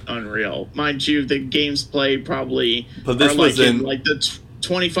pretty unreal. Mind you, the games played probably but this are was like in like the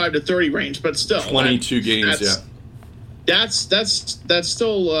 25 to 30 range, but still 22 games, That's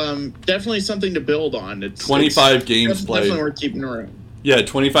still definitely something to build on. It's 25 games played. Definitely worth keeping around. Yeah,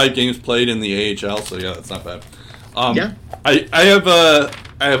 25 games played in the AHL, so yeah, that's not bad. I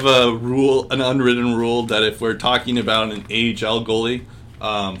have a rule, an unwritten rule that if we're talking about an AHL goalie,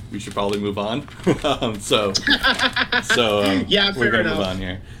 we should probably move on. Yeah, we're fair gonna enough. move on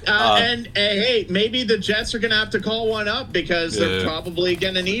here. And hey, maybe the Jets are gonna have to call one up because they're probably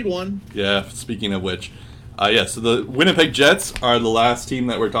gonna need one. Yeah. Speaking of which, so the Winnipeg Jets are the last team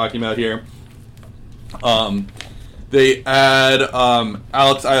that we're talking about here. They add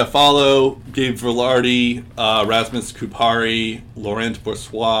Alex Iafallo, Gabe Vilardi, Rasmus Kupari, Laurent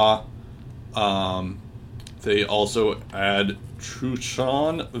Bourgeois. They also add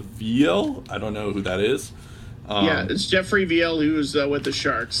Truchon Viel. I don't know who that is. It's Jeffrey Viel who's with the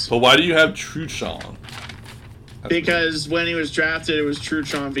Sharks. But why do you have Truchon? Because when he was drafted, it was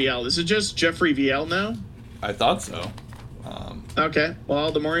Truchon Viel. Is it just Jeffrey Viel now? I thought so. Okay,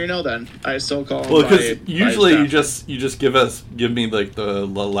 well, the more you know. Then I still call him. Well, because usually you just give me like the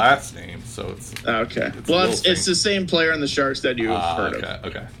last name, so it's okay. It's the same player in the Sharks that you have heard of.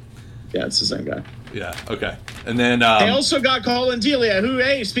 Okay. Yeah, it's the same guy. Yeah. Okay. And then they also got Colin Delia, who,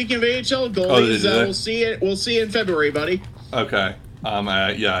 hey, speaking of AHL goalies, we'll see it. We'll see you in February, buddy. Okay.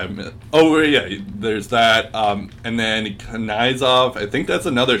 There's that. And then Knizov, I think that's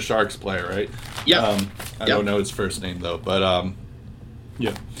another Sharks player, right? Yeah. I don't know his first name though, but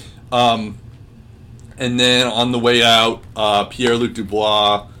yeah. And then on the way out, Pierre-Luc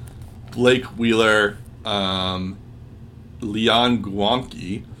Dubois, Blake Wheeler, Leon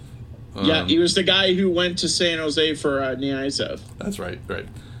Guanqui. He was the guy who went to San Jose for Kniazev. That's right.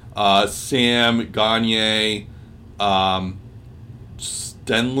 Sam Gagne,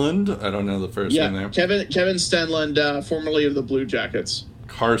 Stenlund. I don't know the first name there. Kevin Stenlund, formerly of the Blue Jackets.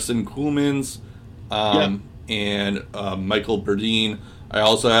 Carson Kuhlmans, and Michael Berdine. I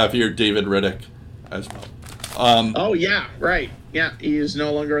also have here David Riddick as well. Right. Yeah, he is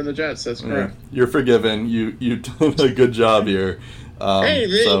no longer in the Jets. That's correct. You're forgiven. You've done a good job here.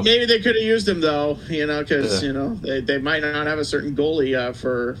 Maybe they could have used him though, because they might not have a certain goalie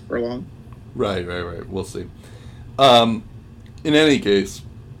for long. Right. We'll see. In any case,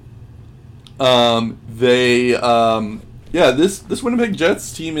 this Winnipeg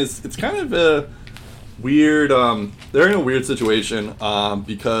Jets team it's kind of a weird. They're in a weird situation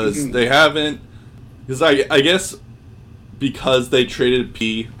because they haven't. Because I guess because they traded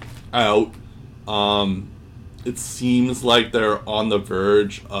P out. It seems like they're on the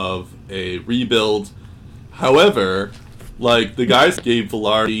verge of a rebuild. However, like the guys Gabe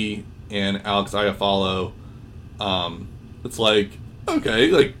Vilardi and Alex Iafallo, it's like, okay,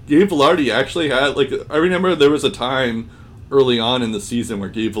 like Gabe Vilardi actually had, like, I remember there was a time early on in the season where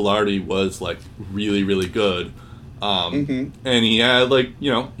Gabe Vilardi was like really, really good. And he had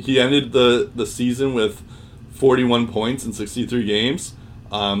he ended the season with 41 points in 63 games.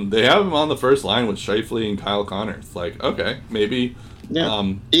 They have him on the first line with Scheifele and Kyle Connor. It's like, okay, maybe.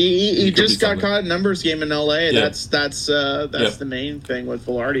 Yeah. He just got caught in numbers game in LA. Yeah. That's the main thing with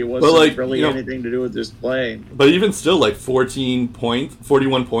Vilardi. It wasn't really anything to do with his play. But even still, like 41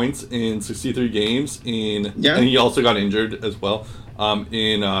 points in 63 games and he also got injured as well.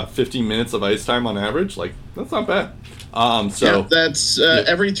 In 15 minutes of ice time on average, like that's not bad. That's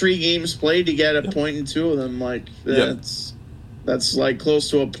every 3 games played to get a point in 2 of them. Like that's like close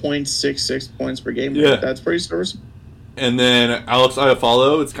to a 0.66 points per game. Yeah. That's pretty serviceable. And then Alex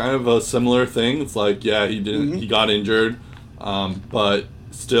Iafallo, it's kind of a similar thing. It's like, he got injured, but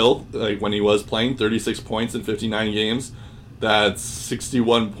still, like when he was playing, 36 points in 59 games, that's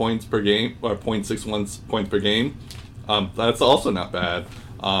 61 points per game, or 0.61 points per game. That's also not bad.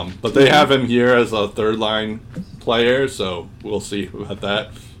 But they have him here as a third line player, so we'll see about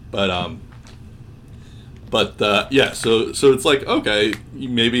that. So it's like, okay,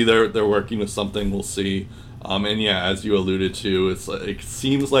 maybe they're working with something. We'll see. As you alluded to, it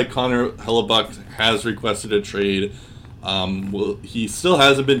seems like Connor Hellebuck has requested a trade. He still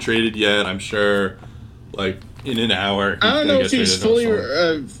hasn't been traded yet. I'm sure, like in an hour. I don't know if he's fully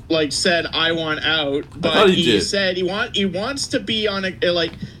said I want out, but he said he wants to be on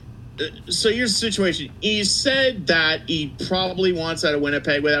so here's the situation. He said that he probably wants out of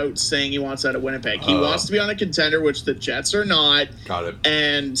Winnipeg without saying he wants out of Winnipeg. He wants to be on a contender, which the Jets are not. Got it.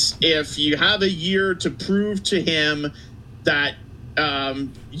 And if you have a year to prove to him that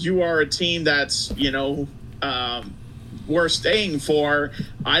you are a team that's, we're staying for,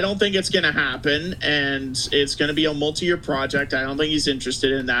 I don't think it's going to happen, and it's going to be a multi-year project. I don't think he's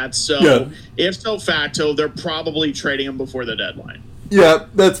interested in that. So if so facto, they're probably trading him before the deadline. Yeah,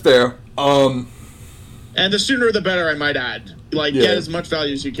 that's fair. And the sooner the better, I might add. Get as much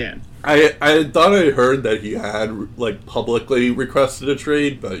value as you can. I thought I heard that he had publicly requested a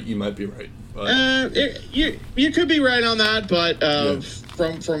trade, but you might be right. You could be right on that, but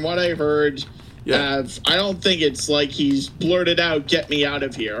from what I heard, I don't think it's like he's blurted out, "Get me out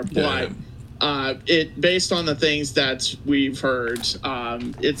of here." But based on the things that we've heard,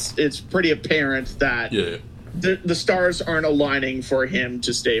 it's pretty apparent that the stars aren't aligning for him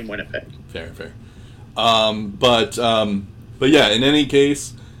to stay in Winnipeg. Fair. But yeah, in any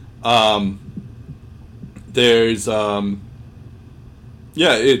case, there's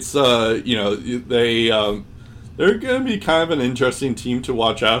it's they're going to be kind of an interesting team to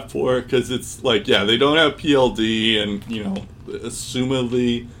watch out for, because it's they don't have PLD, and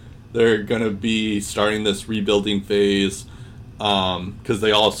assumedly they're going to be starting this rebuilding phase, because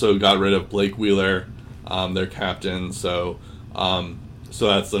they also got rid of Blake Wheeler, their captain, so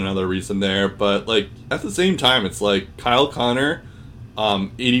that's another reason there. But at the same time, it's Kyle Connor,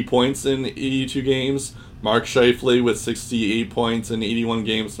 80 points in 82 games. Mark Scheifele with 68 points in 81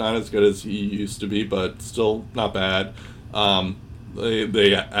 games. Not as good as he used to be, but still not bad.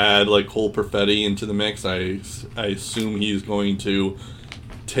 They add Cole Perfetti into the mix. I assume he's going to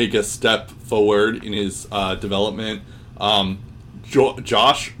take a step forward in his development.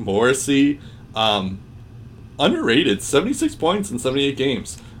 Josh Morrissey, underrated, 76 points in 78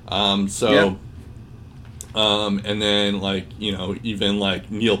 games. And then even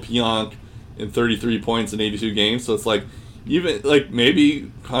Neil Pionk in 33 points in 82 games. So it's even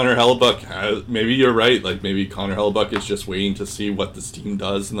maybe Connor Hellebuck maybe you're right. Maybe Connor Hellebuck is just waiting to see what this team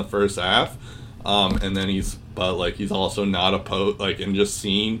does in the first half. And then he's also not opposed, and just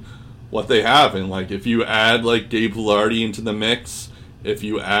seeing what they have. And if you add Gabe Vilardi into the mix, if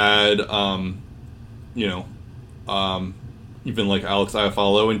you add even Alex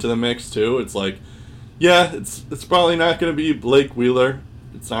Iafallo into the mix too, it's it's probably not going to be Blake Wheeler.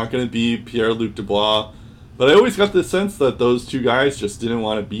 It's not going to be Pierre-Luc Dubois. But I always got the sense that those two guys just didn't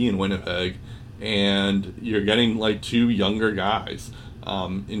want to be in Winnipeg, and you're getting two younger guys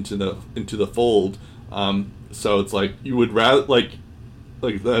into the fold. So it's you would rather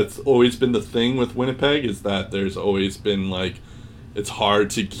that's always been the thing with Winnipeg, is that there's always been it's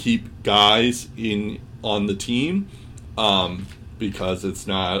hard to keep guys on the team because it's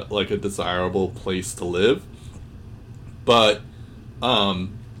not a desirable place to live. But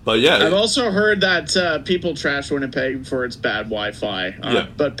yeah, I've also heard that people trash Winnipeg for its bad Wi-Fi.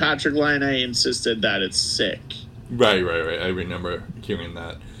 But Patrick Laine insisted that it's sick. Right. I remember hearing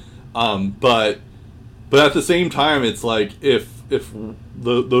that. But at the same time, it's if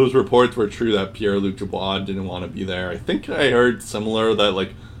those reports were true that Pierre-Luc Dubois didn't want to be there, I think I heard similar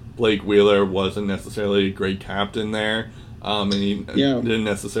that Blake Wheeler wasn't necessarily a great captain there, and he didn't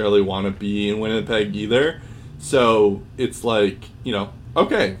necessarily want to be in Winnipeg either. So it's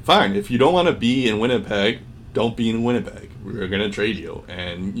okay, fine. If you don't want to be in Winnipeg, don't be in Winnipeg. We're going to trade you.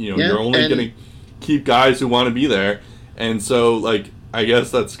 And, you're only going to keep guys who want to be there. And so, I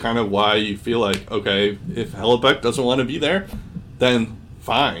guess that's kind of why you feel okay, if Hellebuck doesn't want to be there, then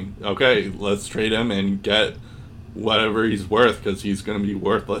fine. Okay, let's trade him and get whatever he's worth, because he's going to be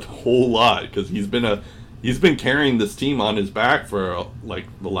worth a whole lot, because he's been carrying this team on his back for,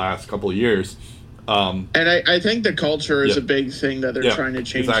 the last couple of years. And I think the culture is a big thing that they're trying to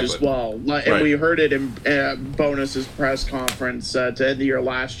change as well. And we heard it in Bonus's press conference to end the year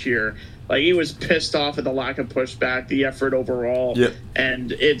last year. He was pissed off at the lack of pushback, the effort overall.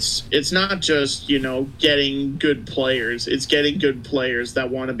 And it's not just, getting good players. It's getting good players that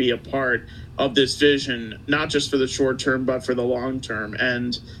want to be a part of this vision, not just for the short term, but for the long term.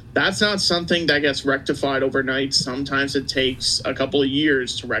 And that's not something that gets rectified overnight. Sometimes it takes a couple of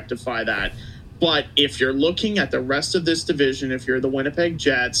years to rectify that. But if you're looking at the rest of this division, if you're the Winnipeg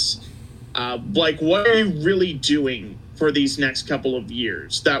Jets, what are you really doing for these next couple of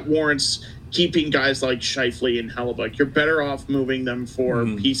years that warrants keeping guys like Scheifele and Hellebuck? You're better off moving them for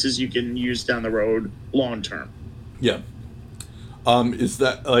pieces you can use down the road long term. Yeah. Is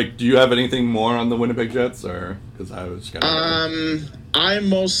that do you have anything more on the Winnipeg Jets, or because I was kind of I'm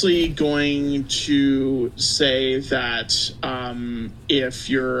mostly going to say that if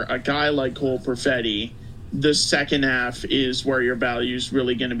you're a guy like Cole Perfetti, the second half is where your value is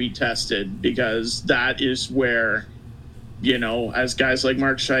really going to be tested, because that is where, as guys like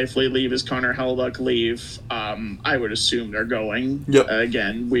Mark Scheifele leave, as Connor Hellebuyck leave, I would assume they're going. Yep.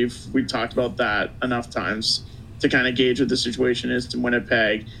 Again, we've talked about that enough times to kind of gauge what the situation is in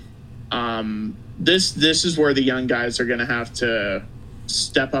Winnipeg. This is where the young guys are going to have to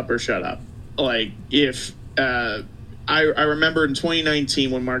step up or shut up. Like, if I remember in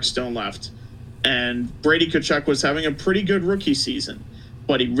 2019 when Mark Stone left, and Brady Tkachuk was having a pretty good rookie season,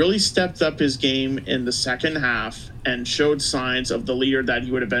 but he really stepped up his game in the second half and showed signs of the leader that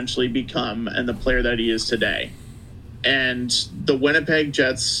he would eventually become and the player that he is today. And the Winnipeg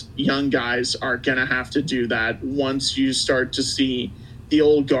Jets young guys are going to have to do that once you start to see the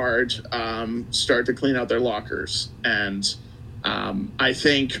old guard start to clean out their lockers. And I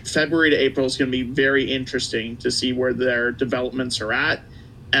think February to April is going to be very interesting to see where their developments are at.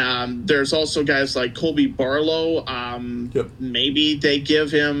 There's also guys like Colby Barlow. Yep. Maybe they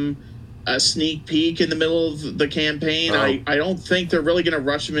give him a sneak peek in the middle of the campaign. I don't think they're really going to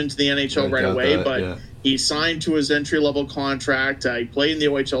rush him into the NHL right away, but he signed to his entry-level contract. He played in the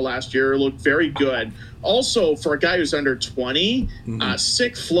OHL last year, looked very good. Also, for a guy who's under 20,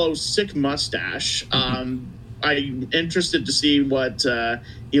 sick flow, sick mustache. I'm interested to see what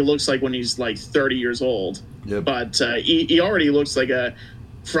he looks like when he's like 30 years old. Yep. But he already looks like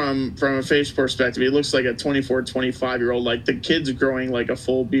from a face perspective, he looks like a 24, 25-year-old. Like, the kid's growing like a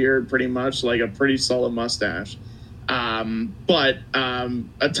full beard, pretty much, like a pretty solid mustache. But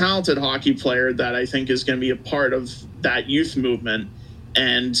a talented hockey player that I think is going to be a part of that youth movement.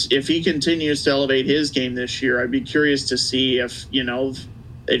 And if he continues to elevate his game this year, I'd be curious to see if,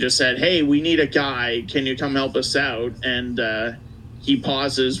 they just said, hey, we need a guy. Can you come help us out? And he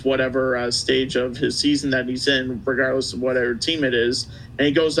pauses whatever stage of his season that he's in, regardless of whatever team it is, and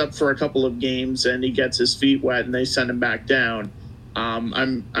he goes up for a couple of games and he gets his feet wet and they send him back down.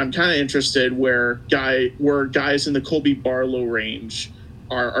 I'm kind of interested where guys in the Colby Barlow range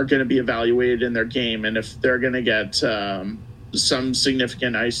are going to be evaluated in their game, and if they're going to get some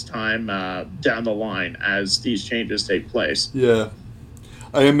significant ice time down the line as these changes take place. Yeah.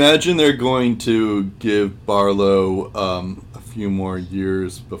 I imagine they're going to give Barlow a few more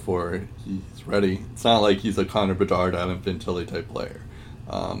years before he's ready. It's not like he's a Connor Bedard, Adam Vintilli type player.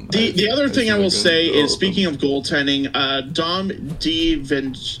 The other thing I will say is, speaking of goaltending, Dom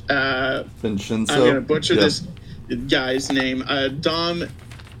Vincenzo. I'm going to butcher this guy's name. Dom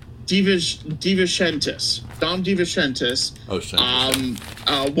DiVincentis.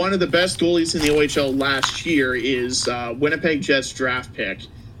 One of the best goalies in the OHL last year is Winnipeg Jets draft pick.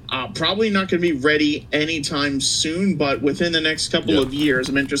 Probably not going to be ready anytime soon, but within the next couple of years,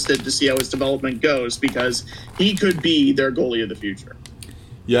 I'm interested to see how his development goes, because he could be their goalie of the future.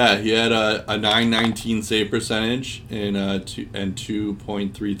 Yeah, he had a .919 save percentage in and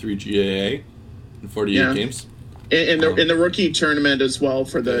 2.33 GAA in 48 games. In the rookie tournament as well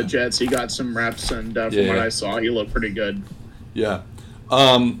for the Jets, he got some reps, and from what I saw, he looked pretty good. Yeah.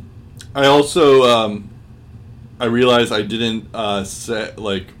 I also I realized I didn't say,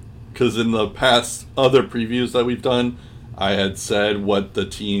 because in the past other previews that we've done, I had said what the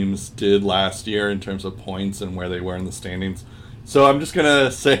teams did last year in terms of points and where they were in the standings. So I'm just going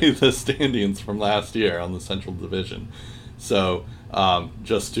to say the standings from last year on the Central Division. So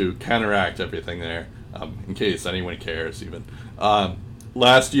just to counteract everything there, in case anyone cares even.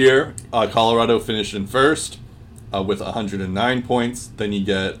 Last year, Colorado finished in first with 109 points. Then you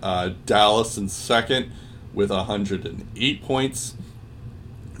get Dallas in second with 108 points.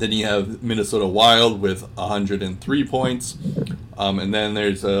 Then you have Minnesota Wild with 103 points. And then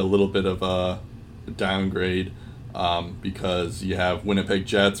there's a little bit of a downgrade because you have Winnipeg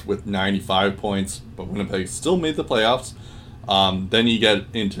Jets with 95 points, but Winnipeg still made the playoffs. Then you get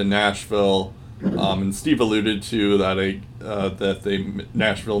into Nashville, and Steve alluded to that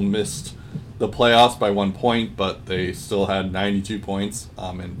Nashville missed the playoffs by 1 point, but they still had 92 points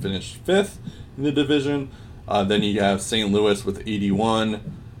and finished fifth in the division. Then you have St. Louis with 81.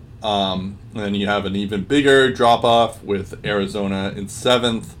 And then you have an even bigger drop-off with Arizona in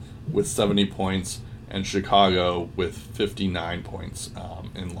seventh with 70 points, and Chicago with 59 points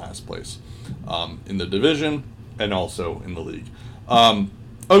in last place in the division and also in the league.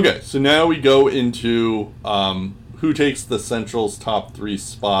 Okay, so now we go into who takes the Central's top three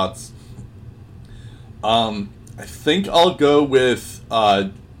spots. I think I'll go with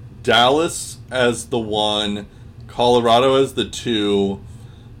Dallas as the 1, Colorado as the 2.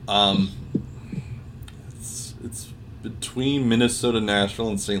 It's between Minnesota, Nashville,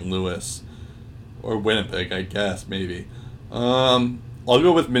 and St. Louis. Or Winnipeg, I guess, maybe. I'll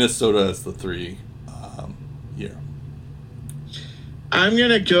go with Minnesota as the 3 here. I'm going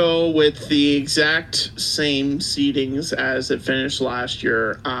to go with the exact same seedings as it finished last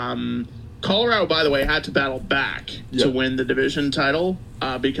year. Colorado, by the way, had to battle back to win the division title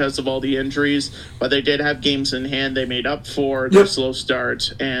because of all the injuries, but they did have games in hand. They made up for their slow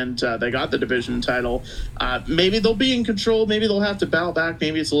start, and they got the division title. Maybe they'll be in control. Maybe they'll have to battle back.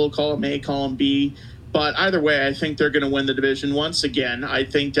 Maybe it's a little column A, column B. But either way, I think they're going to win the division once again. I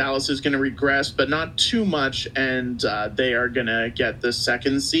think Dallas is going to regress, but not too much, and they are going to get the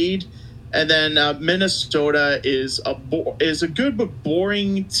second seed. And then Minnesota is a good but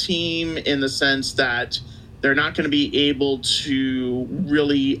boring team in the sense that they're not going to be able to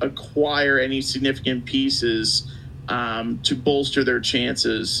really acquire any significant pieces to bolster their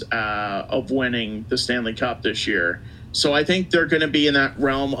chances of winning the Stanley Cup this year. So I think they're going to be in that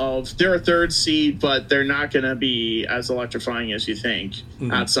realm of they're a third seed, but they're not going to be as electrifying as you think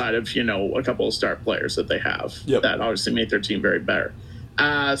outside of, a couple of star players that they have that obviously make their team very better.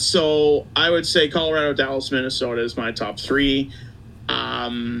 So I would say Colorado, Dallas, Minnesota is my top 3.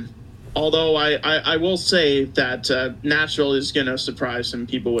 Although I will say that Nashville is going to surprise some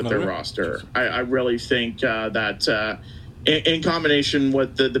people with their roster. I really think that in combination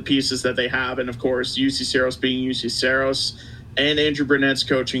with the pieces that they have, and of course UC Saros being UC Saros and Andrew Burnett's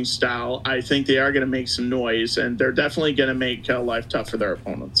coaching style, I think they are going to make some noise, and they're definitely going to make life tough for their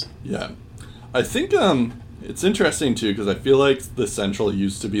opponents. Yeah. I think it's interesting too, because I feel like the Central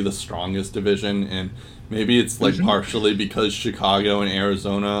used to be the strongest division, and maybe it's partially because Chicago and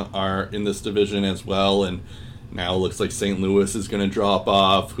Arizona are in this division as well, and now it looks like St. Louis is going to drop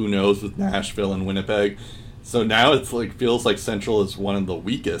off. Who knows with Nashville and Winnipeg? So now it's feels like Central is one of the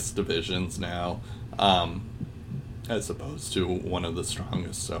weakest divisions now, as opposed to one of the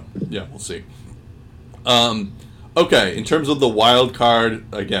strongest. So yeah, we'll see. Okay, in terms of the wild card,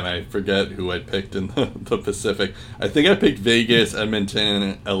 again, I forget who I picked in the Pacific. I think I picked Vegas, Edmonton,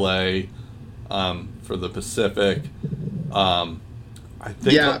 and LA for the Pacific. I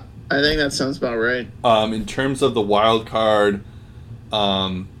think that sounds about right. In terms of the wild card,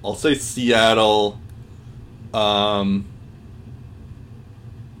 I'll say Seattle. And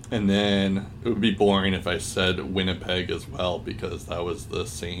then it would be boring if I said Winnipeg as well, because that was the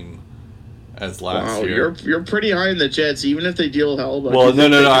same as last year. You're pretty high in the Jets, even if they deal hell. Well,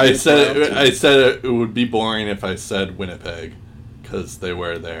 no. I said it would be boring if I said Winnipeg, because they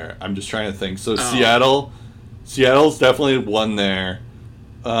were there. I'm just trying to think. So Seattle's definitely one there.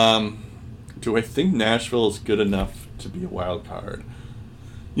 Do I think Nashville is good enough to be a wild card?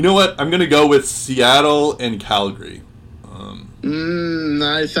 You know what? I'm going to go with Seattle and Calgary.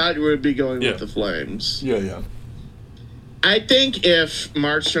 I thought you would be going with the Flames. Yeah. I think if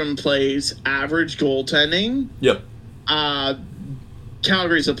Markstrom plays average goaltending,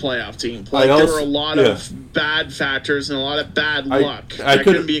 Calgary's a playoff team. There were a lot of bad factors and a lot of bad luck that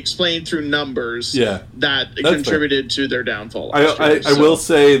couldn't be explained through numbers that contributed to their downfall. I will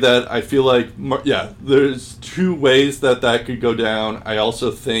say that I feel like, there's 2 ways that could go down. I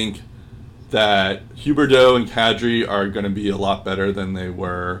also think that Huberdeau and Kadri are going to be a lot better than they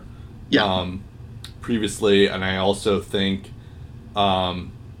were previously, and I also think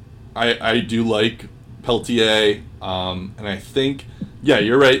I do like Peltier, and I think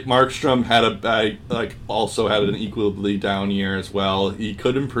you're right. Markstrom had also had an equally down year as well. He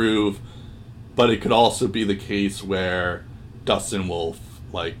could improve, but it could also be the case where Dustin Wolf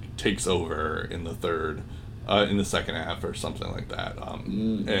takes over in the second half or something like that,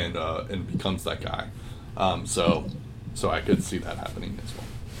 and becomes that guy. So I could see that happening as well.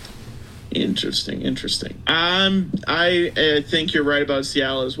 Interesting. I think you're right about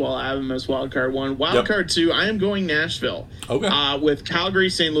Seattle as well. I have them as wildcard 1. Wildcard 2, I am going Nashville. Okay. With Calgary,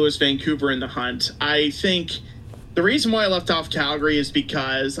 St. Louis, Vancouver in the hunt. I think the reason why I left off Calgary is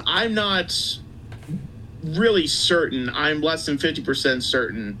because I'm not really certain. I'm less than 50%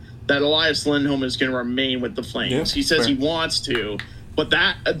 certain that Elias Lindholm is going to remain with the Flames. Yeah, he says he wants to, but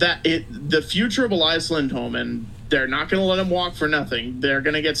the future of Elias Lindholm, and they're not going to let him walk for nothing. They're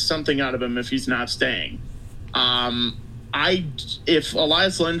going to get something out of him if he's not staying. If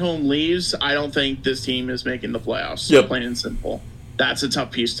Elias Lindholm leaves, I don't think this team is making the playoffs. Plain and simple. That's a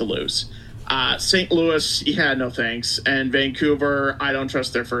tough piece to lose. St. Louis, no thanks. And Vancouver, I don't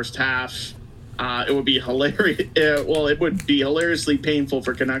trust their first half. It would be hilarious. It would be hilariously painful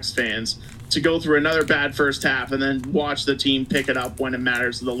for Canucks fans to go through another bad first half and then watch the team pick it up when it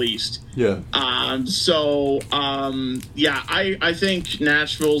matters the least. I think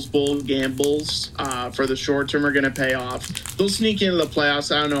Nashville's bold gambles for the short term are going to pay off. They'll sneak into the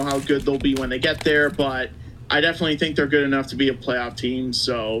playoffs. I don't know how good they'll be when they get there, but I definitely think they're good enough to be a playoff team.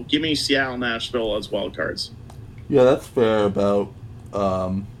 So give me Seattle, Nashville as wild cards. Yeah, that's fair about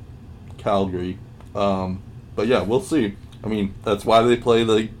Calgary. But yeah, we'll see. I mean, that's why they play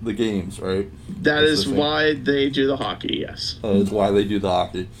the games, right? That is why they do the hockey, yes. That is why they do the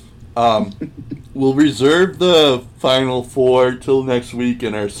hockey. We'll reserve the Final Four till next week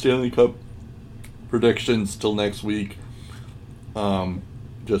and our Stanley Cup predictions till next week.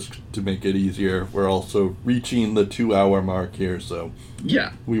 Just to make it easier. We're also reaching the 2-hour mark here, so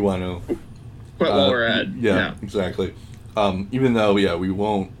yeah, we want to... Quite well we're at. Yeah, exactly. Even though, we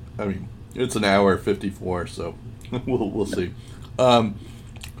won't... I mean, it's an hour 54, so... we'll see.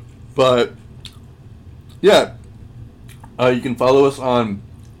 But yeah, you can follow us on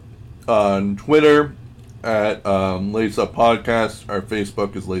Twitter at Lace Up Podcast. Our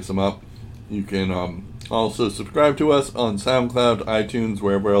Facebook is Lace 'em Up. You can also subscribe to us on SoundCloud, iTunes,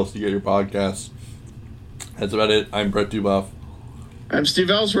 wherever else you get your podcasts. That's about it. I'm Brett Duboff. I'm Steve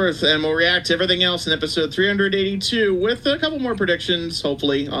Ellsworth, and we'll react to everything else in episode 382 with a couple more predictions,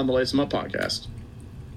 hopefully, on the Lace 'em Up podcast.